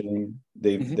publishing,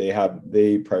 they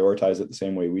prioritize it the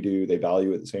same way we do, they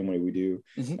value it the same way we do,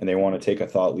 and they want to take a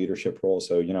thought leadership role.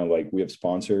 So, you know, like we have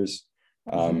sponsors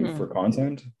for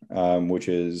content, which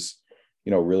is,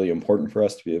 you know, really important for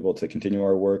us to be able to continue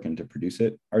our work and to produce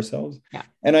it ourselves. Yeah.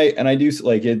 And I do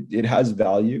like it has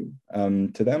value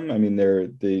to them. I mean,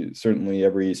 they certainly,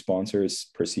 every sponsor is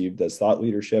perceived as thought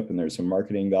leadership, and there's some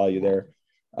marketing value there.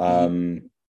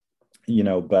 You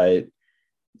know, but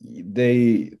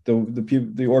the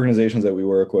organizations that we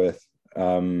work with,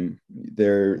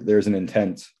 there's an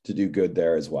intent to do good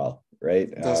there as well,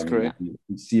 right? That's great.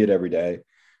 We see it every day,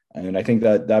 and I think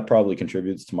that probably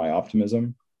contributes to my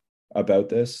optimism about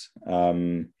this.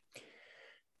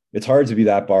 It's hard to be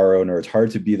that bar owner. It's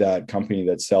hard to be that company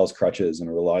that sells crutches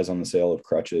and relies on the sale of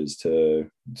crutches to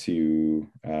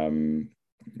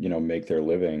you know, make their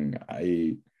living.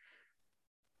 I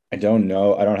don't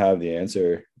know. I don't have the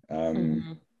answer.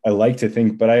 I like to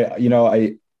think, but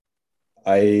I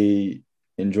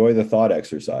enjoy the thought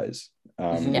exercise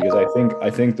because I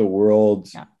think the world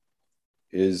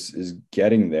is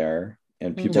getting there,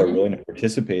 and people are willing to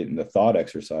participate in the thought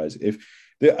exercise.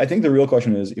 I think the real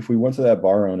question is, if we went to that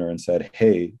bar owner and said,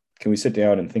 hey, can we sit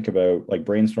down and think about, like,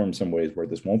 brainstorm some ways where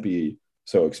this won't be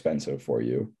so expensive for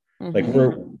you? Like,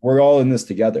 we're all in this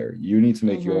together. You need to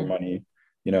make your money.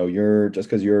 You know, just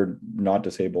because you're not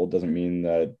disabled doesn't mean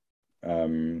that,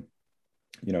 you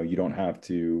know, you don't have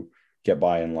to get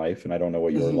by in life. And I don't know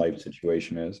what your life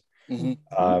situation is. You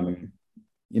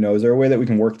know, is there a way that we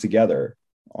can work together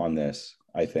on this?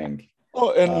 I think.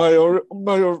 Oh, and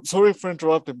my sorry for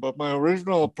interrupting, but my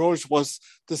original approach was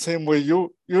the same way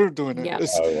you're doing it. Yeah.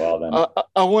 Oh, well, then.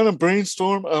 I want to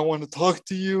brainstorm. I want to talk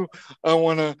to you. I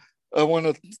want to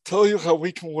tell you how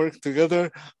we can work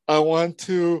together. I want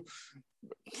to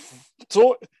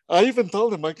throw. I even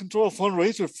told them I can throw a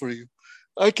fundraiser for you.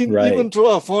 I can even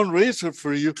throw a fundraiser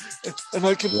for you, and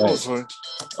I can. Oh, sorry.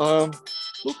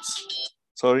 Oops.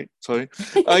 Sorry.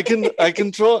 I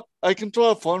can throw a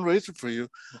fundraiser for you,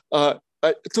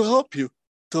 to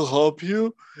help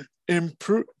you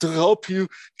improve, to help you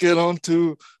get on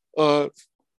to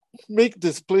make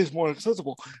this place more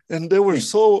accessible. And the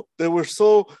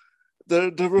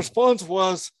response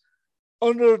was,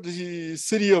 under the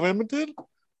city of Edmonton,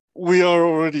 we are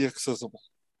already accessible.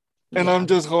 And I'm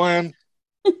just going,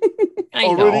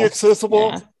 already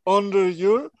accessible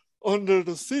under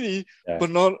the city, but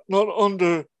not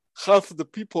under half of the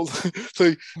people.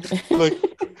 like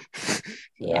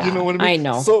you know what I mean? I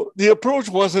know. So the approach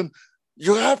wasn't,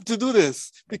 you have to do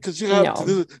this because you have to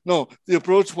do it. No, the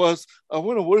approach was, I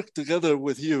want to work together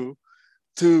with you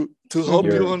to help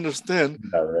you understand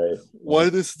why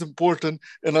this is important,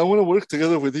 and I want to work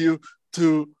together with you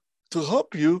to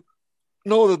help you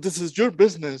know that this is your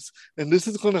business, and this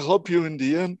is going to help you in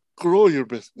the end grow your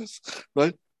business,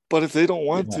 right? But if they don't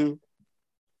want to,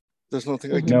 there's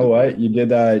nothing I can do. You know what? You did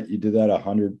that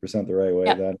 100% the right way.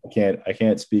 Then I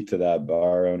can't speak to that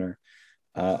bar owner.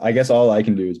 I guess all I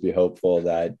can do is be hopeful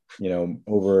that, you know,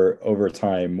 over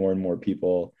time, more and more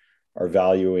people are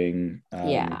valuing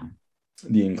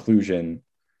the inclusion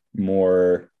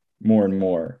more and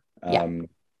more.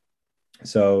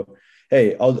 So,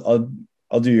 hey,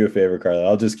 I'll do you a favor, Carla.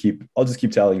 I'll just keep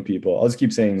telling people. I'll just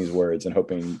keep saying these words and hope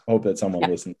that someone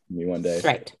listens to me one day.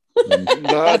 Right.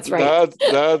 That's right.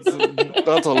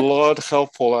 That's a lot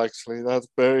helpful, actually. That's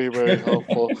very, very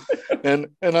helpful. And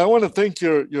I want to thank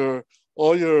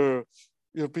all your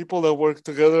people that work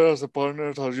together as a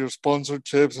partner, or your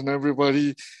sponsorships, and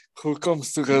everybody who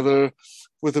comes together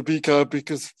with the BCAP,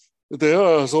 because they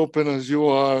are as open as you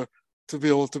are to be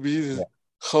able to be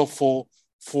helpful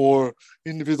for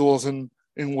individuals in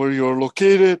where you're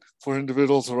located, for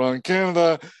individuals around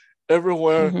Canada,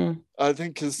 everywhere. I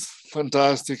think is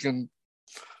fantastic. And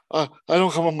I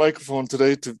don't have a microphone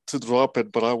today to drop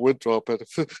it, but I would drop it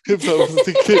if that was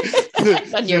the case.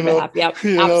 On your behalf. Yep,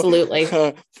 absolutely.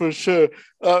 For sure.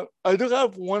 I do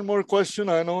have one more question.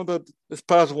 I know that it's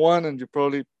past 1 and you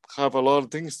probably have a lot of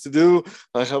things to do.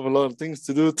 I have a lot of things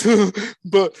to do too.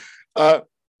 But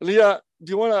Leah,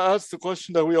 do you want to ask the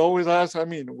question that we always ask? I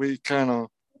mean, we kind of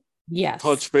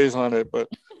touch base on it, but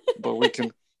we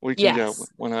can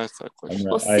when I ask that question.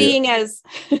 Well, seeing as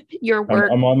your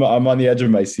work, I'm on the edge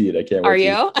of my seat. I can't. Are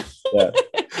you? Yeah.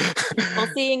 Well,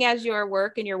 seeing as your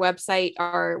work and your website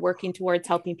are working towards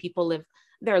helping people live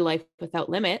their life without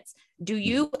limits, do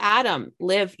you, Adam,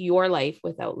 live your life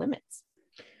without limits?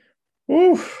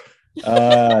 Ooh,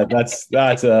 that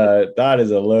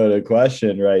is a loaded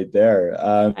question right there.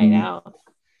 I know.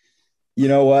 You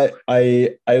know what?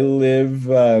 I live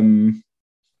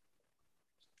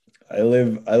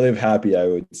happy, I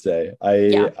would say.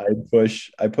 I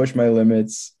push my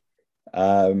limits.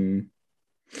 I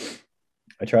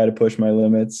try to push my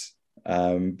limits.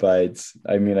 But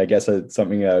I mean, I guess it's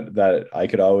something that I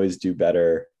could always do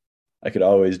better. I could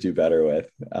always do better with.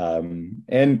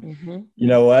 You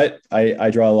know what?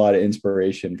 I draw a lot of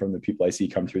inspiration from the people I see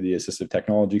come through the assistive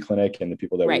technology clinic and the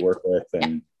people that we work with.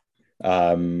 And,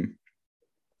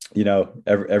 you know,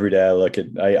 every day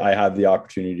I have the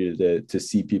opportunity to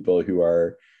see people who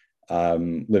are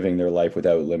living their life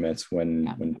without limits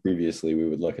when previously we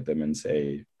would look at them and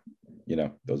say, you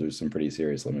know, those are some pretty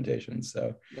serious limitations.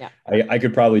 So I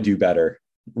could probably do better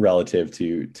relative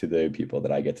to the people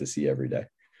that I get to see every day.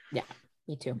 Yeah,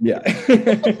 me too. Yeah.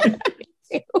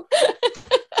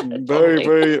 Very,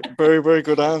 very, very, very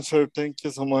good answer. Thank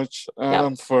you so much,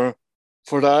 Adam, for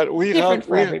that.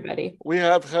 Everybody. We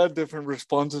have had different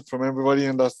responses from everybody,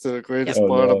 and that's the greatest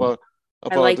part about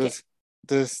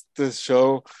this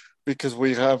show, because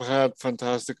we have had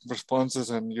fantastic responses,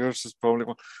 and yours is probably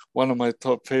one of my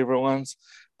top favorite ones.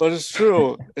 But it's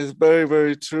true. It's very,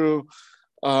 very true.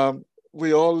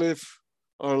 We all live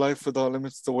our life without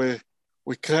limits the way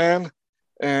we can.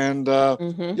 And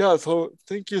so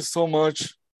thank you so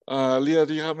much. Leah,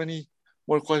 do you have any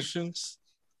more questions?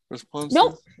 Responses?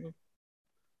 Nope.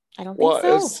 I don't think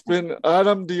so. It's been,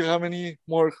 Adam, do you have any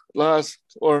more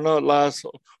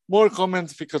more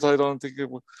comments? Because I don't think it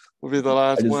will be the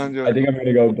last one. I think I'm going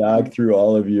to go back through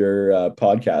all of your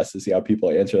podcasts to see how people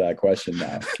answer that question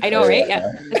now. I know, right?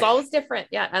 Yeah. It's always different.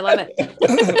 Yeah, I love it.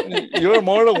 You're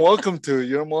more than welcome to.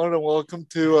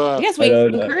 Yes, we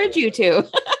encourage you to.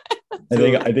 I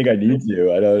think I need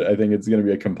to. I think it's going to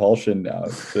be a compulsion now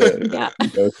to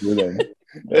go through them.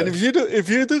 Yeah. And if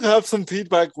you do have some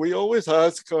feedback, we always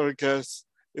ask our guests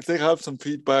if they have some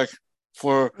feedback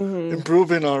for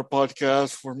improving our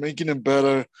podcast, for making it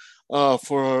better,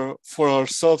 for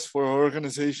ourselves, for our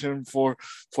organization, for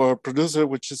our producer,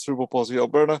 which is Cerebral Palsy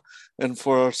Alberta, and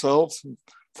for ourselves,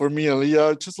 for me and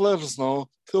Leah. Just let us know.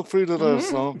 Feel free to let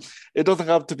us know. It doesn't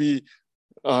have to be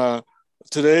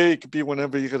today. It could be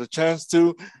whenever you get a chance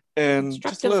to, and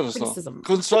just let us know.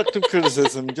 Constructive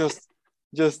criticism, just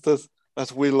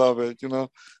as we love it, you know.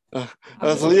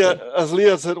 As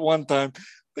Leah said one time,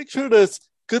 make sure there's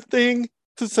good thing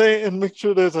to say and make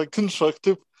sure there's a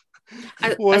constructive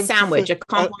a sandwich, a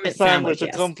compliment sandwich. A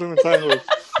compliment sandwich.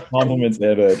 Compliment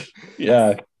sandwich.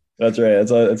 Yeah, that's right.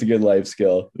 That's a good life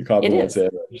skill. The compliment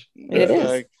sandwich.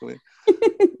 Exactly.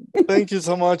 Thank you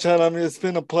so much, Adam. It's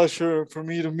been a pleasure for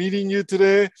me to meeting you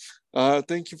today.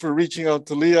 Thank you for reaching out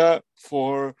to Leah,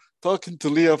 for talking to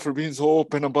Leah, for being so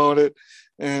open about it,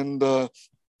 and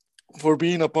for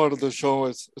being a part of the show.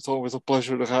 It's always a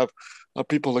pleasure to have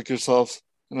people like yourselves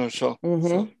in our show.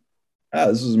 So.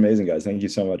 This was amazing, guys. Thank you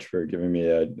so much for giving me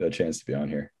a chance to be on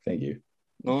here. Thank you.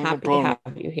 No problem. To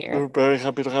have you here. We're very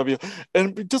happy to have you.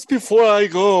 And just before I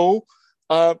go,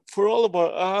 for all of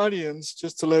our audience,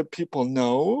 just to let people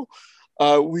know,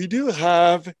 we do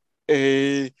have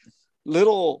a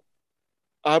little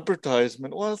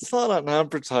advertisement. Well, it's not an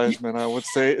advertisement, I would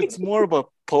say. It's more of a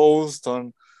post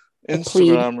on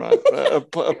Instagram, right? A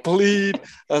plead,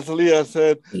 as Leah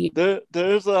said.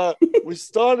 We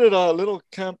started a little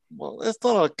camp. Well, it's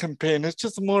not a campaign. It's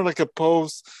just more like a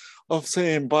post of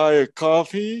saying buy a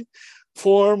coffee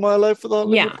for My Life Without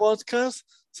Limits podcast.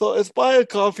 So it's buy a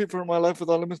coffee for My Life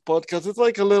Without Limits podcast. It's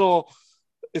like a little,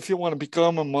 if you want to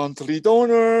become a monthly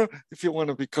donor, if you want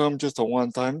to become just a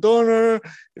one-time donor,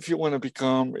 if you want to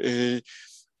become a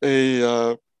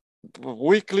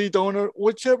weekly donor,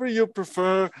 whichever you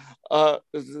prefer,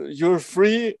 you're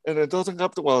free, and it doesn't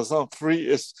have to, well, it's not free,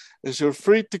 it's you're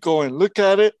free to go and look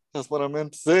at it. That's what I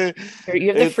meant to say. You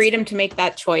have the freedom to make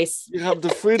that choice. You have the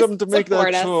freedom to make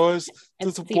that choice,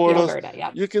 to support us.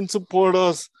 Alberta, You can support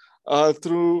us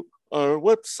through our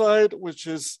website, which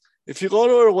is, if you go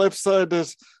to our website,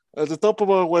 there's at the top of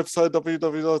our website,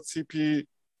 www.cp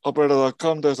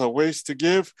alberta.com. There's our ways to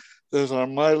give. There's our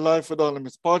My Life Without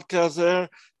Limits podcast there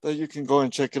that you can go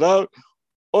and check it out.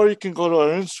 Or you can go to our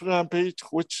Instagram page,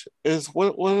 which is,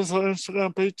 what is our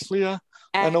Instagram page, Leah?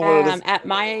 I know where it is. At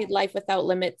My Life Without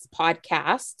Limits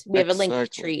podcast. We have a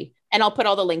link tree, and I'll put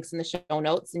all the links in the show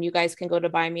notes, and you guys can go to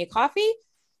buy me a coffee.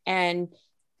 And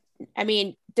I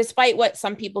mean, despite what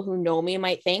some people who know me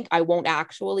might think, I won't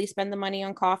actually spend the money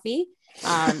on coffee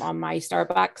on my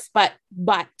Starbucks, but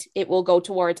it will go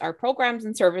towards our programs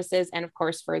and services, and of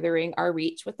course, furthering our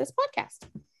reach with this podcast.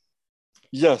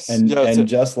 Yes. And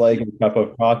just like a cup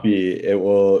of coffee, it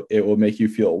will make you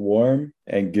feel warm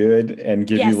and good and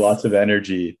give you lots of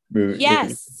energy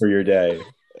for your day.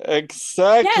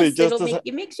 Exactly. Yes,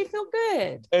 it makes you feel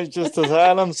good. And just as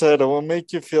Adam said, it will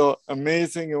make you feel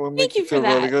amazing. It will make you feel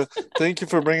really good. Thank you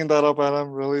for bringing that up,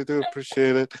 Adam. Really do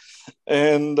appreciate it.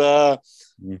 And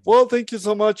well, thank you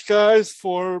so much, guys,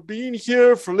 for being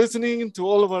here, for listening to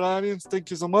all of our audience. Thank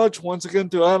you so much. Once again,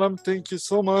 to Adam, thank you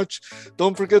so much.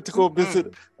 Don't forget to go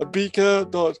visit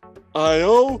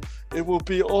abeka.io. It will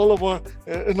be in all of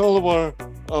our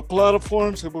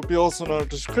platforms. It will be also in our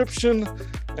description.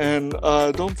 And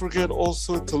don't forget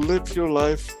also to live your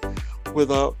life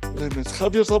without limits.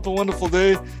 Have yourself a wonderful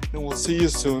day, and we'll see you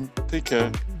soon. Take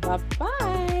care. Bye-bye.